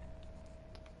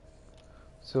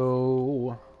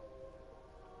 So,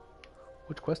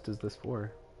 which quest is this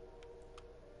for?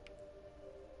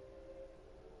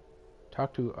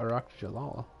 Talk to Arak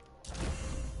Jalal.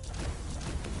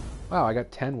 Wow, I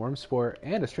got 10 worm spore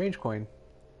and a strange coin.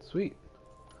 Sweet.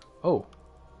 Oh.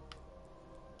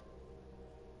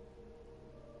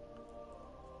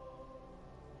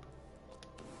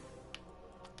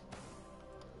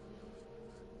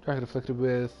 Target afflicted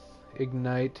with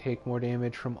ignite, take more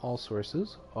damage from all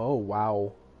sources. Oh,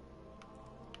 wow.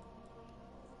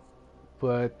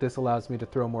 But this allows me to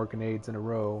throw more grenades in a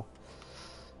row.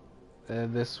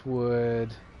 And this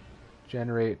would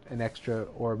generate an extra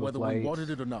orb Whether of light. we wanted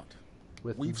it or not,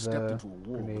 we've stepped into a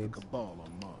war with the Cabal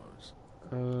on Mars.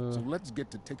 So let's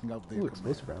get to taking out their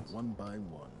command one by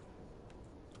one.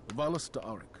 Valis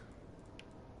Ta'arik.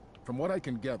 From what I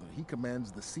can gather, he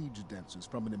commands the siege dancers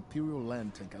from an Imperial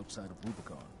land tank outside of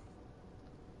Rubicon.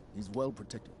 He's well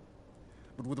protected.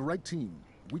 But with the right team,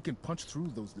 we can punch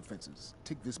through those defenses,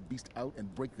 take this beast out,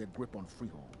 and break their grip on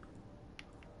Freehold.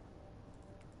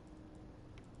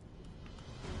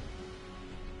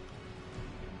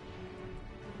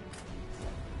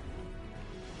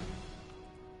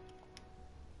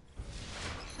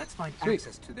 Let's find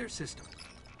access to their system.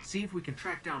 See if we can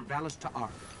track down Valis Ta'arik.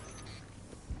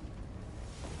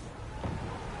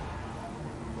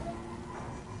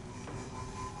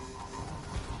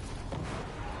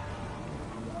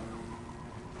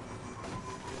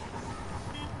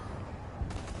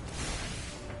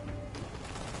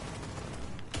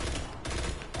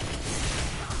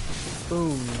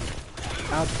 Boom.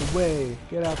 Out the way.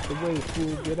 Get out the way,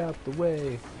 fool. Get out the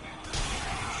way.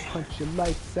 Punch your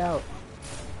lights out.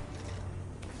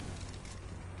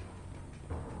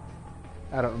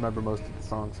 I don't remember most of the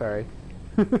song, sorry.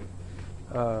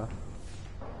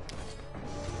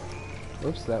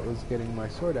 Whoops, that was getting my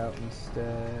sword out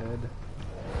instead.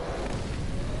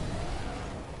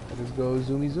 I just go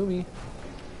zoomy zoomy.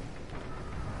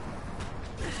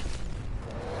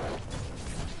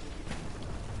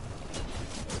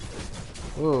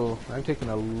 Whoa, I'm taking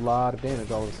a lot of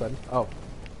damage all of a sudden. Oh,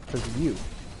 because of you.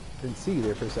 Didn't see you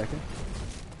there for a second.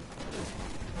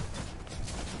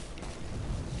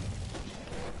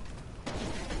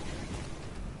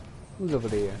 Who's over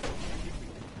there?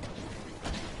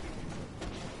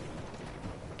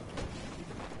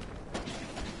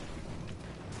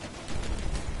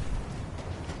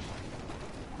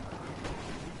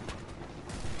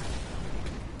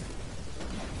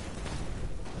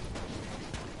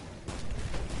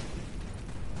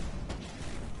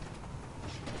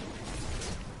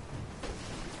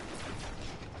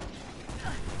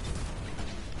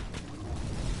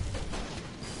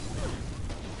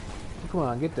 Come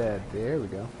on, get that. There we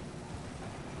go.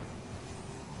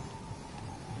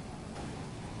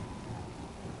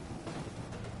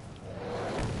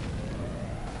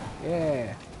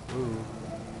 Yeah. Ooh.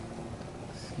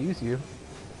 Excuse you.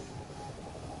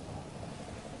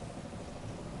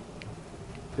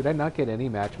 Did I not get any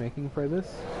matchmaking for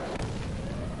this?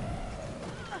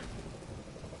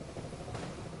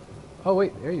 Oh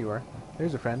wait, there you are.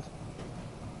 There's a friend.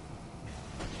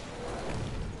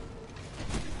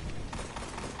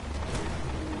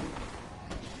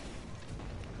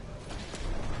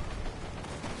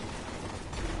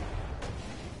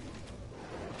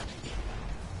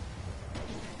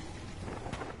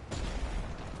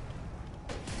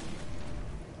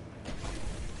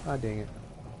 Ah, dang it.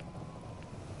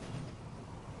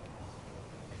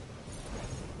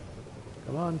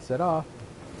 Come on, set off.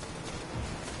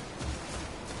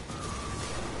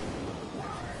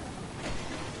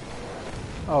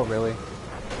 Oh, really?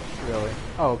 Really?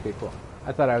 Oh, okay, cool.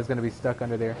 I thought I was going to be stuck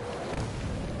under there.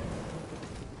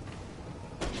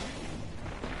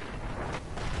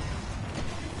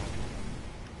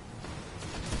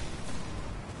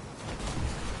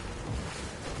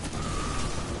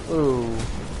 Ooh.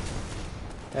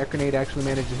 That grenade actually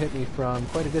managed to hit me from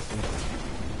quite a distance.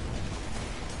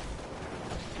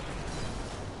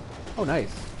 Oh,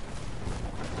 nice.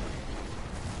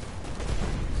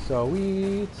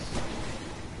 Sweet.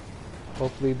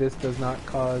 Hopefully this does not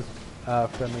cause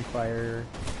friendly fire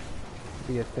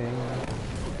to be a thing.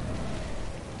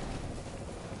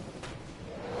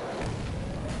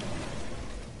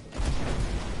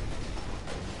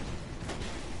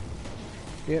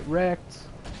 Get wrecked.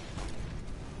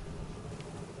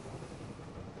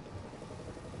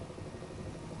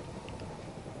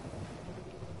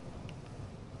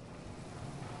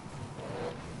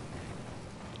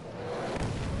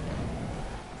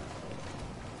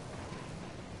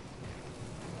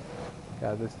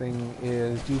 God, this thing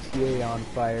is GTA on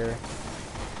fire.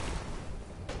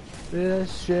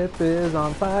 This ship is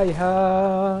on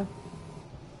fire.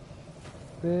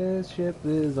 This ship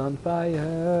is on fire.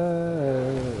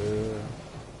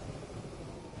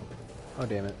 Oh,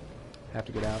 damn it. Have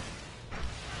to get out.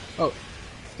 Oh,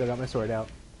 still got my sword out.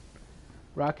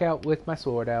 Rock out with my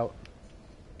sword out.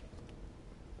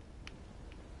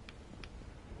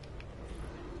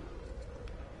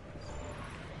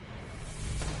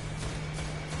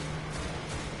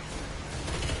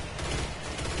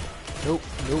 Nope,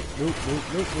 nope, nope, nope,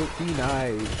 nope, nope.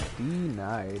 Denied.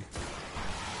 Denied.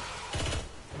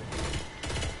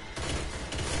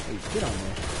 Hey, get on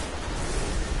there.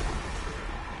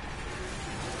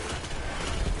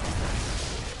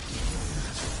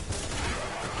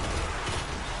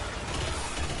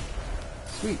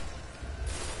 Sweet.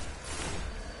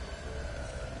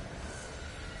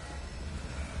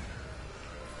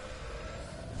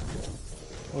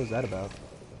 What was that about?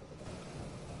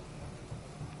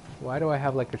 Why do I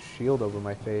have like a shield over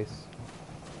my face?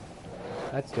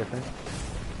 That's different.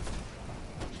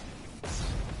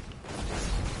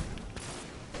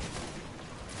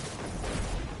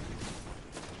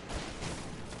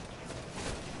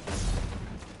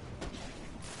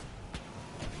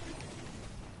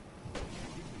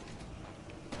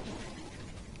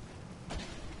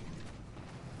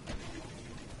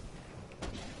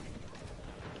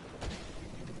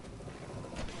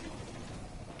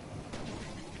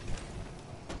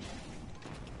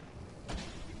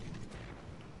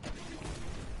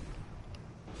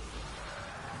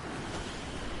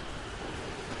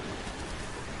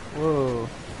 Whoa.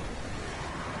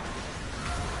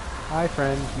 Hi,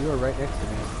 friend. You are right next to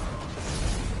me.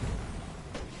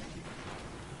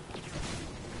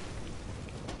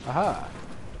 Aha.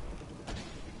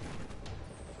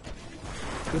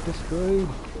 Get destroyed.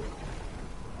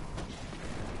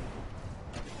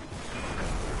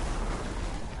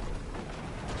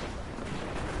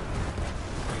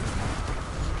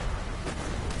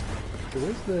 So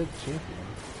where's the champion?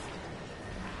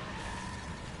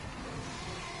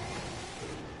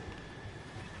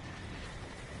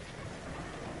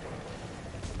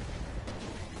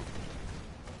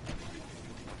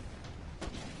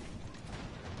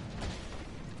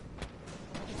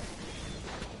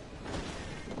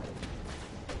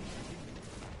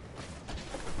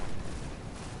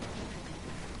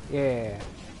 Yeah.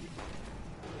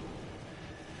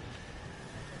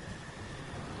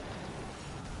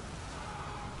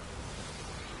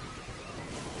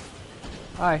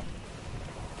 Hi.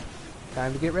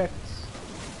 Time to get wrecked.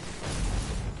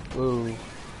 Whoa.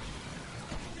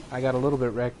 I got a little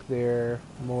bit wrecked there,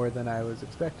 more than I was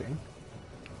expecting.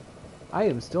 I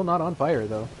am still not on fire,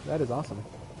 though. That is awesome.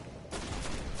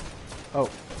 Oh.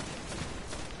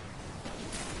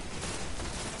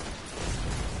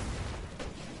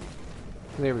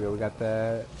 There we go, we got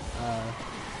that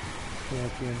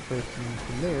champion person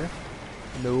from there.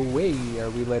 No way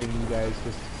are we letting you guys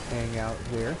just hang out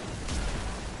there.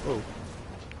 Whoa.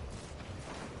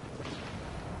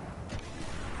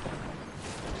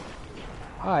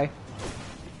 Hi.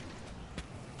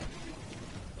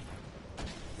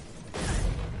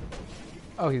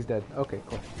 Oh, he's dead. Okay,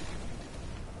 cool.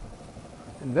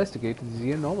 Investigate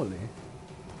the anomaly.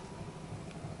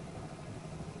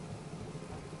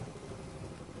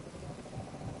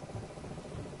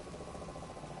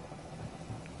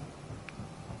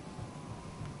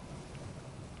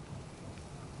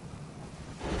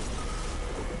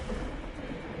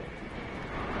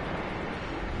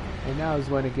 And now is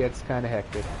when it gets kind of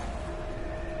hectic.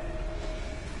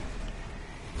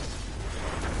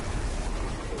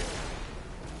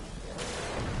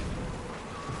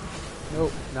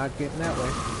 Oh, not getting that way.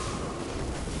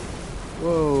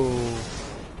 Whoa.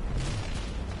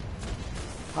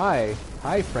 Hi.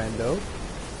 Hi, friendo.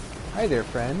 Hi there,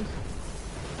 friend.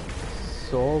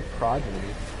 Soul progeny.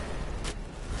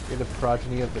 You're the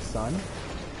progeny of the sun?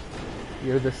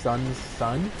 You're the sun's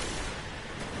son?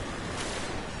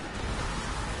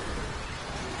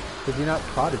 Because you're not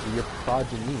prodigy, you're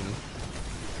progeny.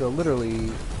 So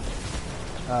literally,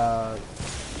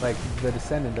 like the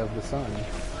descendant of the sun.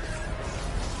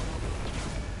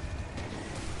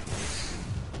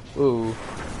 Ooh,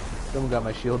 someone got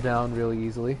my shield down really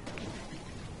easily.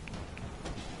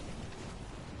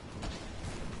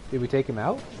 Did we take him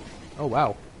out? Oh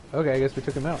wow. Okay, I guess we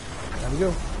took him out. Time to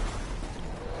go.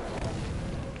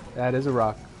 That is a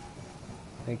rock.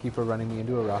 Thank you for running me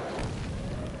into a rock.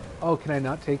 Oh, can I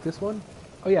not take this one?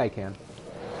 Oh yeah, I can.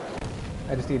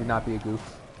 I just need to not be a goof.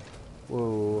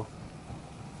 Whoa.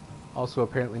 Also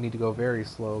apparently need to go very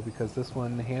slow because this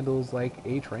one handles like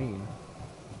a train.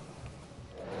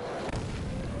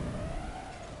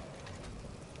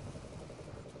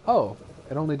 Oh,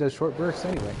 it only does short bursts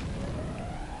anyway.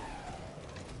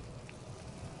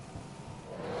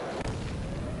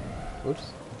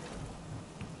 Oops.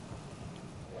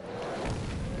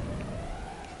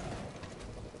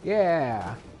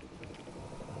 Yeah.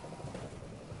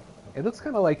 It looks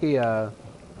kind of like a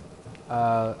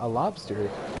lobster,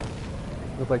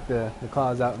 with like the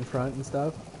claws out in front and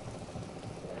stuff.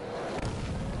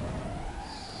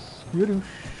 Skadoosh.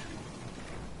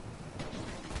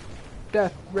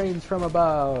 Death rains from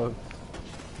above.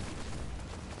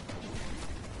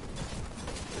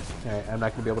 Alright, I'm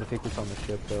not going to be able to take this on the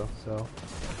ship though, so...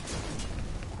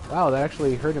 Wow, that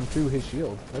actually hurt him through his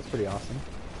shield. That's pretty awesome.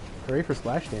 Hooray for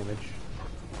splash damage.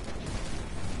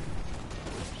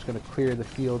 Just going to clear the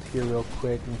field here real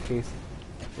quick in case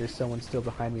there's someone still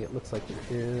behind me. It looks like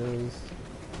there is.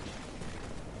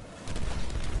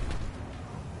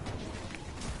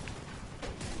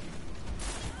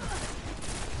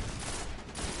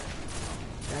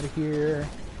 Out of here.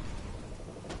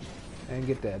 And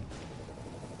get dead.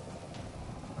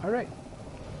 Alright.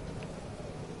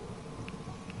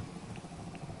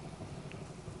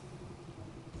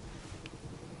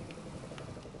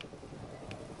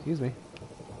 Excuse me.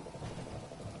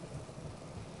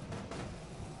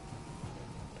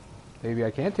 Maybe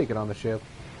I can take it on the ship.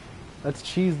 Let's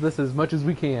cheese this as much as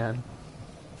we can.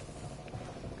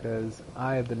 Because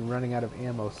I have been running out of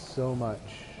ammo so much.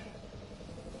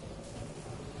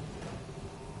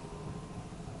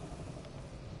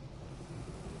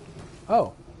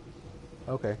 Oh.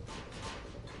 Okay.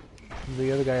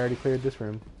 The other guy already cleared this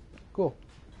room. Cool.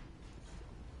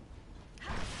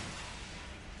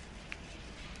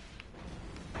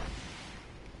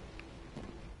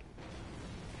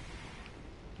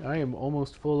 I am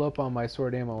almost full up on my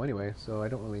sword ammo anyway, so I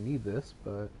don't really need this,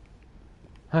 but...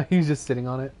 He's just sitting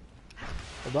on it.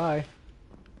 Bye-bye.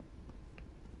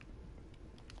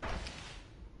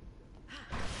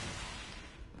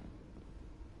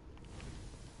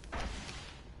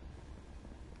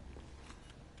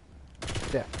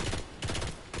 Death.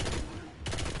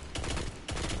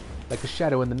 Like a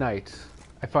shadow in the night,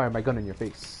 I fire my gun in your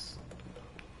face.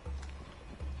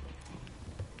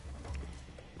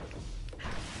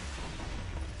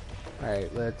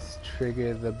 Alright, let's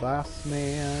trigger the boss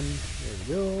man. There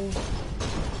we go.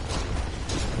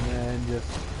 And then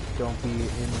just don't be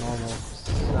in normal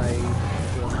sight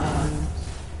for a moment.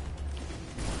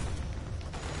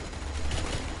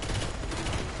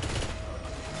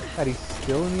 God, he's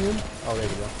still immune? Oh, there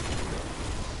we go.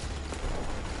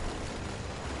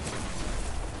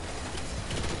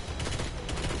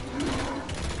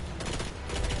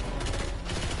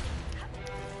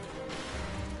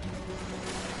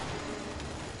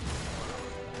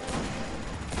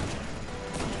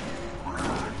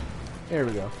 There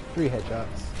we go. 3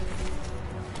 headshots.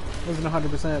 Wasn't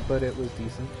 100%, but it was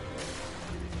decent.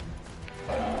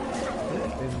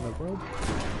 In the world.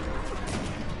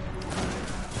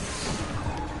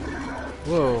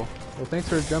 Whoa. Well, thanks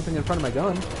for jumping in front of my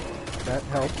gun. That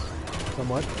helps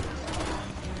somewhat.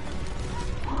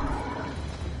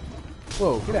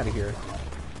 Whoa, get out of here.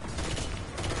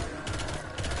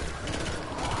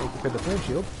 Thank you for the flame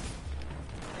shield.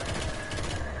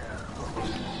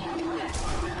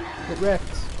 Get wrecked.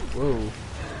 Whoa.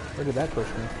 Where did that push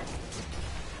me?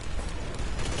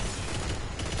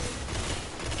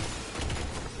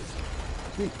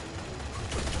 Sweet.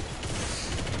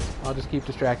 I'll just keep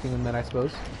distracting him then, I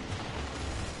suppose.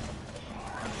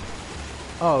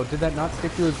 Oh, did that not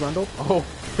stick to his grundle? Oh,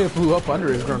 it blew up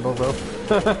under his grundle, though.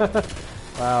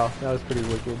 Wow, that was pretty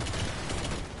wicked.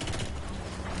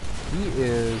 He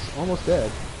is almost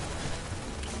dead.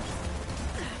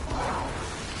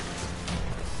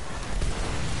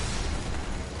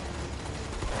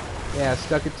 Yeah,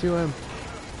 stuck it to him.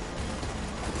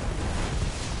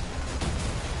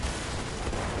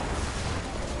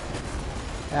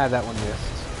 Ah, that one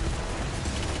missed.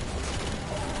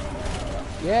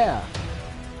 Yeah.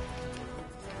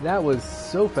 That was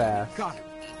so fast. Got it.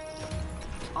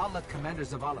 I'll let Commander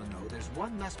Zavala know there's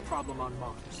one less problem on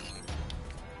Mars.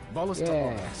 Ballista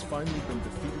has finally been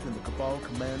defeated and the Cabal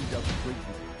command dealt a great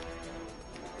blow.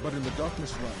 But in the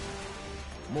darkness rising,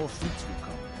 more fleets will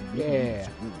come and new leaders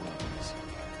will rise.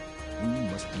 We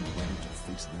must be ready to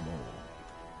face them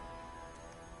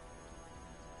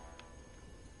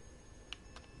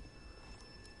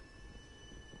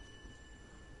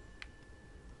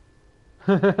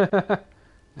all.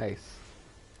 Nice.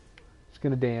 Just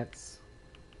gonna dance.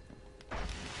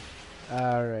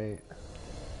 Alright.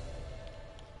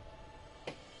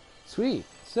 Sweet.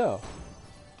 So,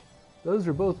 those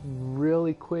are both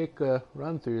really quick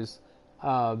run-throughs.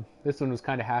 This one was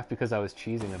kind of half because I was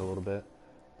cheesing it a little bit.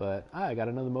 But I got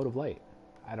another mode of light.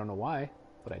 I don't know why,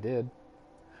 but I did.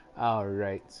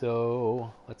 Alright,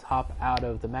 so let's hop out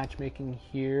of the matchmaking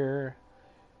here.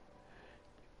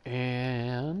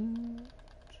 And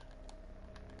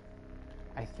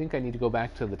I think I need to go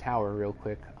back to the tower real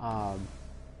quick. I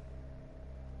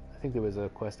think there was a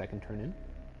quest I can turn in.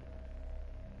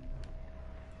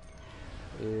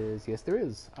 Yes, there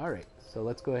is. Alright, so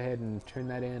let's go ahead and turn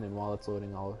that in, and while it's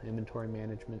loading, I'll inventory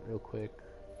management real quick.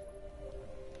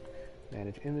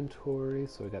 Manage inventory,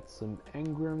 so we got some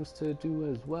engrams to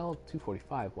do as well.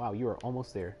 245. Wow, you are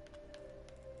almost there.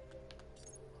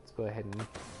 Let's go ahead and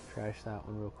trash that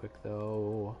one real quick,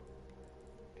 though.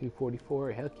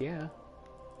 244, heck yeah.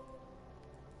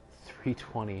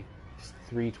 320. Just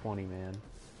 320, man.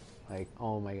 Like,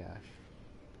 oh my gosh.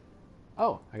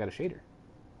 Oh, I got a shader.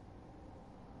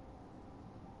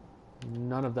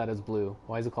 None of that is blue.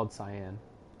 Why is it called cyan?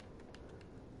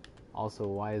 Also,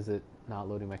 why is it not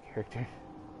loading my character?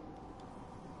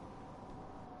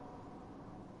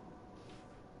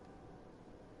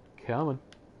 Come on.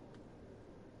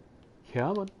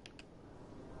 Come on.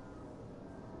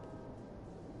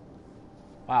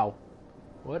 Wow.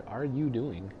 What are you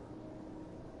doing?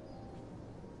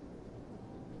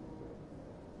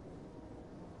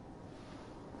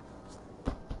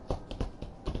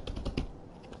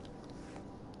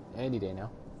 Any day now.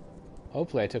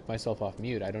 Hopefully I took myself off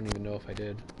mute. I don't even know if I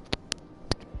did.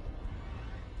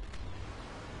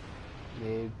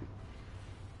 Maybe.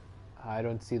 I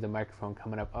don't see the microphone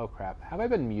coming up. Oh crap. Have I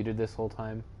been muted this whole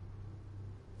time?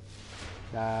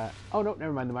 Oh no,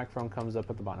 never mind. The microphone comes up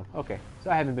at the bottom. Okay.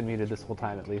 So I haven't been muted this whole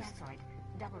time at least. That's right.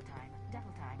 Double time.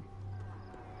 Double time.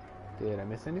 Did I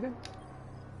miss anything?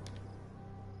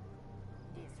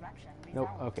 Disruption Nope.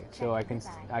 Okay. So I can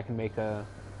make a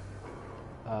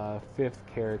fifth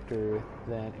character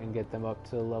then and get them up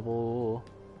to level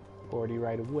 40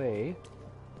 right away.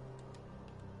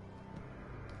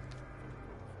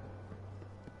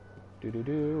 Do do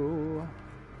do.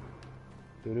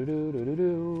 Do do do do do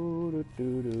do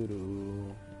do do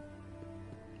do.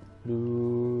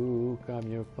 Luke,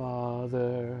 I'm your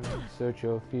father. Search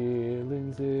your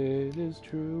feelings, it is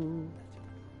true.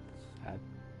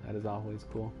 That is always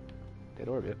cool. Dead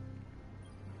Orbit.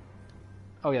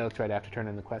 Oh yeah, that's right. I have to turn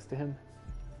in the quest to him.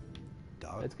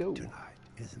 Let's go. Tonight,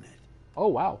 isn't it? Oh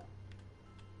wow.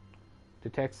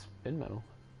 Detect spin metal.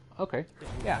 Okay.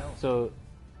 Yeah. So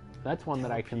that's one that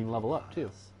I can level up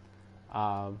too.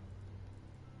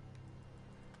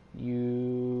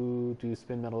 You do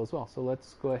spin metal as well. So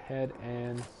let's go ahead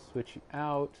and switch you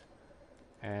out,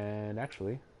 and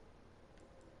actually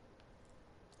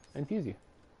infuse you.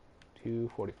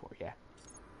 244. Yeah.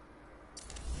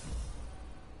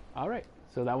 All right.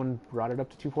 So that one brought it up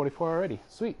to 244 already.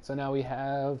 Sweet. So now we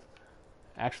have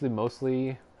actually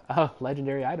mostly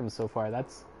legendary items so far.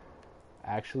 That's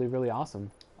actually really awesome.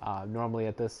 Normally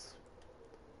at this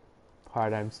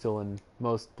part I'm still in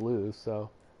most blues, so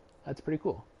that's pretty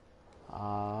cool.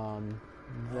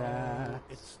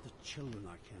 It's the children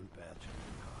I can't bear to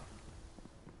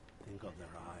think of their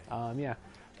eyes. Yeah.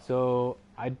 So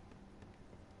I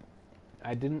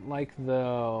didn't like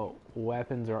the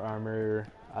weapons or armor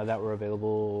that were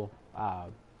available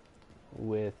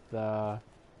with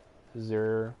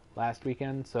Xur last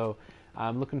weekend, so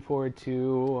I'm looking forward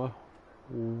to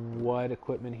what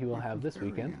equipment he will have this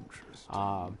weekend.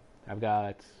 I've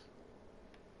got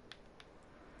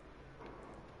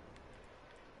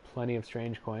plenty of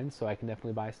strange coins, so I can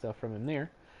definitely buy stuff from him there.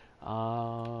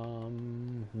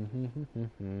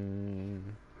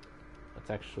 Let's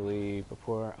actually,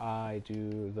 before I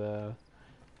do the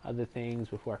other things,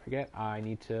 before I forget, I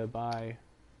need to buy...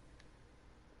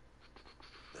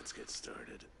 Let's get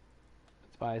started.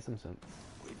 Let's by some cents.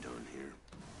 We done here.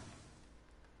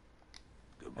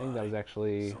 I think that was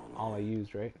actually all I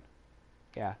used, right?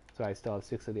 Yeah, so I still have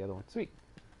 6 of the other ones. Sweet.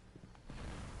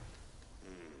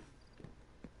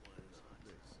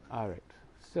 Alright,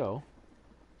 so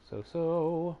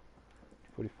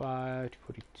 245,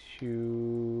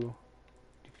 242,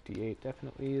 258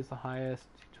 definitely is the highest,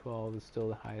 212 is still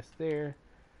the highest there,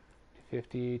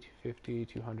 250, 250,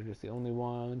 200 is the only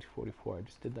one, 244 I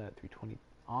just did that, 320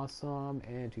 awesome,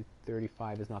 and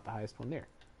 235 is not the highest one there.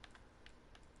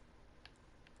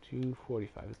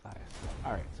 245 is the highest.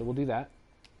 Alright, so we'll do that.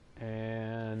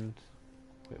 And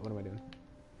wait, what am I doing?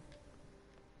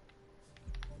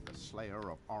 The Slayer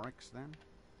of Oryx, then?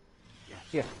 Yes.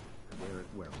 Yeah.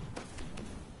 Where?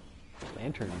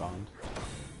 Lantern bond.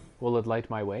 Will it light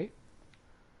my way?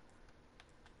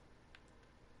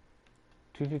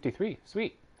 253.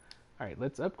 Sweet. Alright,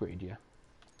 let's upgrade you.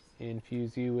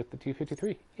 Infuse you with the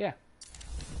 253. Yeah.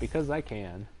 Because I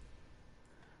can.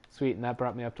 Sweet, and that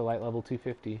brought me up to light level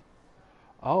 250.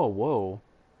 Oh, whoa.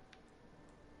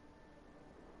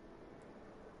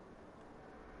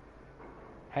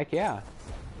 Heck yeah.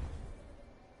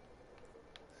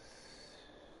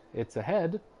 It's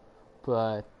ahead,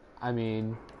 but, I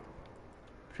mean,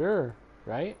 sure,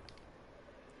 right?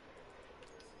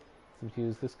 Let's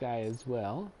use this guy as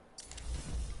well.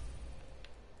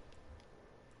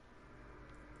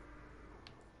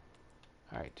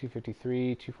 Alright,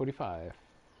 253, 245.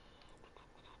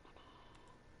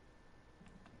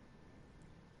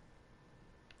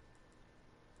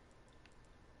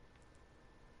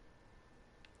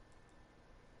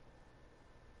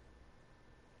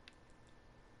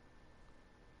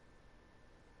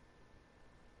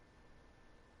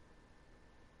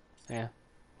 Yeah,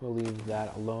 we'll leave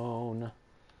that alone.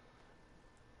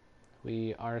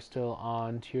 We are still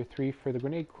on tier 3 for the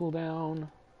grenade cooldown.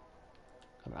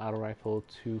 Got an auto rifle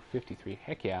 253.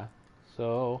 Heck yeah.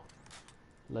 So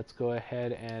let's go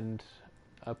ahead and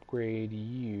upgrade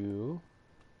you.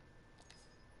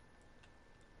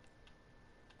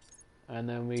 And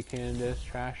then we can just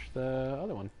trash the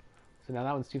other one. So now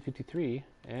that one's 253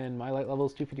 and my light level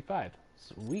is 255.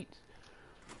 Sweet.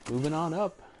 Moving on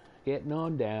up. Getting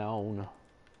on down.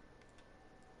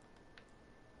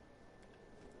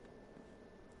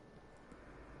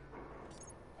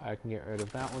 I can get rid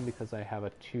of that one because I have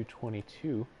a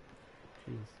 222.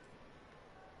 Jeez.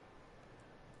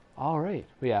 Alright.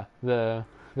 Yeah, the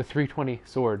 320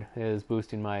 sword is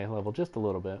boosting my level just a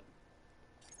little bit.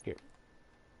 Here.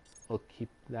 We'll keep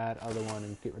that other one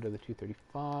and get rid of the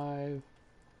 235.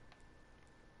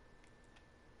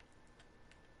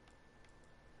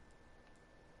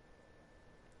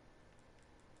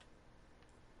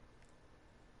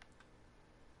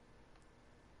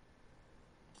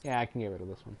 Yeah, I can get rid of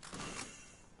this one.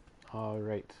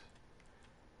 Alright.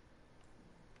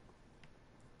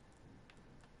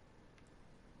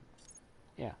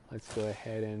 Yeah, let's go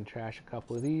ahead and trash a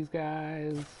couple of these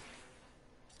guys.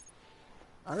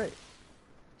 Alright.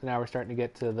 So now we're starting to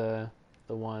get to the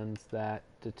ones that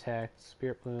detect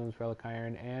Spirit Blooms, Relic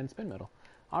Iron, and Spin Metal.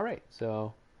 Alright,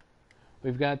 so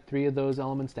we've got 3 of those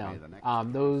elements down.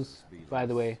 Those, by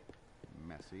the way,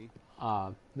 messy.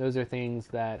 Those are things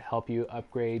that help you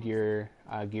upgrade your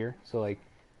gear. So like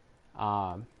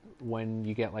when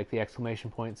you get like the exclamation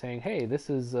point saying, hey, this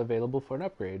is available for an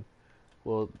upgrade.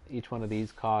 Well, each one of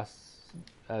these costs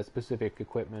specific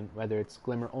equipment, whether it's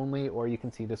Glimmer only, or you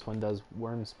can see this one does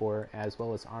Worm Spore as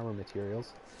well as armor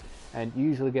materials. And you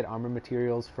usually get armor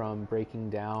materials from breaking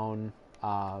down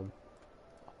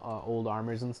old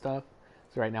armors and stuff.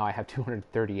 So right now I have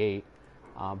 238,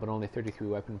 but only 33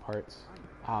 weapon parts.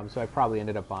 So I probably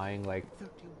ended up buying like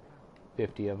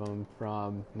 50 of them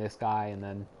from this guy and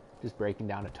then just breaking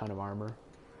down a ton of armor.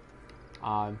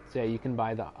 So yeah, you can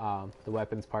buy the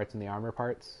weapons parts and the armor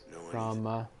parts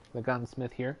from the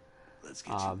gunsmith here. Let's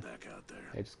get you back out there.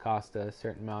 They just cost a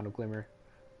certain amount of glimmer,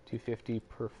 250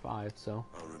 per 5. So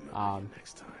I'll remember you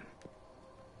next time.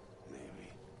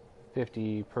 Maybe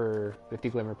 50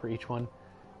 glimmer per each one.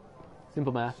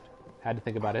 Simple math. Had to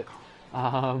think about it.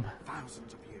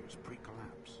 Thousands of years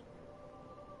pre-collapse.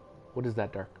 What is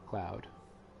that dark cloud?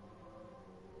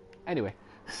 Anyway,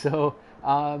 so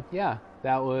yeah,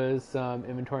 that was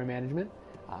inventory management.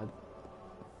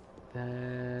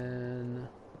 Then,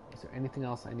 is there anything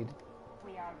else I needed?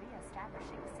 We are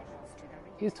re-establishing signals to the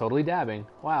region. He's totally dabbing.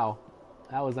 Wow,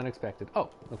 that was unexpected. Oh,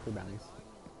 look for bounties.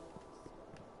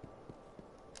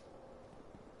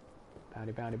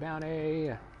 Bounty, bounty,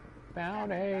 bounty,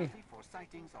 bounty. For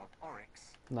sightings of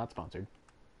Oryx. Not sponsored.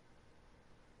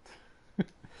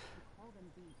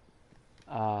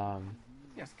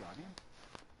 Yes, Guardian.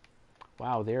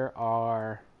 Wow, there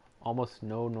are almost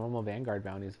no normal Vanguard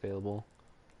bounties available.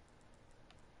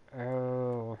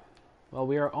 Well,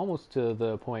 we are almost to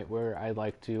the point where I'd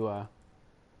like to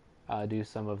do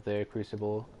some of the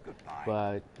Crucible,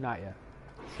 but not yet.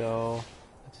 So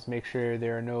let's just make sure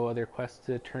there are no other quests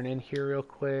to turn in here real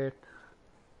quick.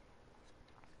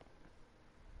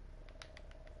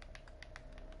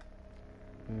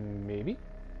 Maybe.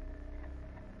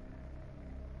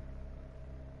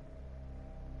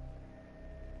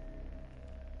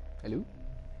 Hello?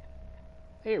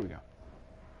 There we go.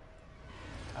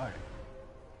 Alright.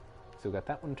 So we got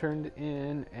that one turned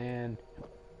in, and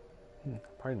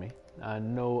pardon me,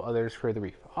 no others for the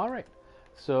reef. Alright,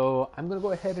 so I'm going to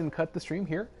go ahead and cut the stream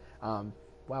here.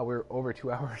 Wow, we're over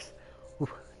 2 hours.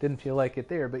 Didn't feel like it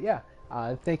there, but yeah.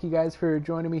 Thank you guys for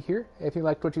joining me here. If you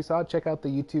liked what you saw, check out the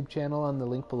YouTube channel on the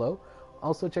link below.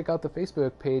 Also check out the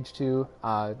Facebook page to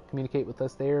communicate with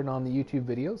us there and on the YouTube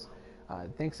videos.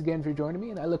 Thanks again for joining me,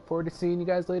 and I look forward to seeing you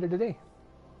guys later today.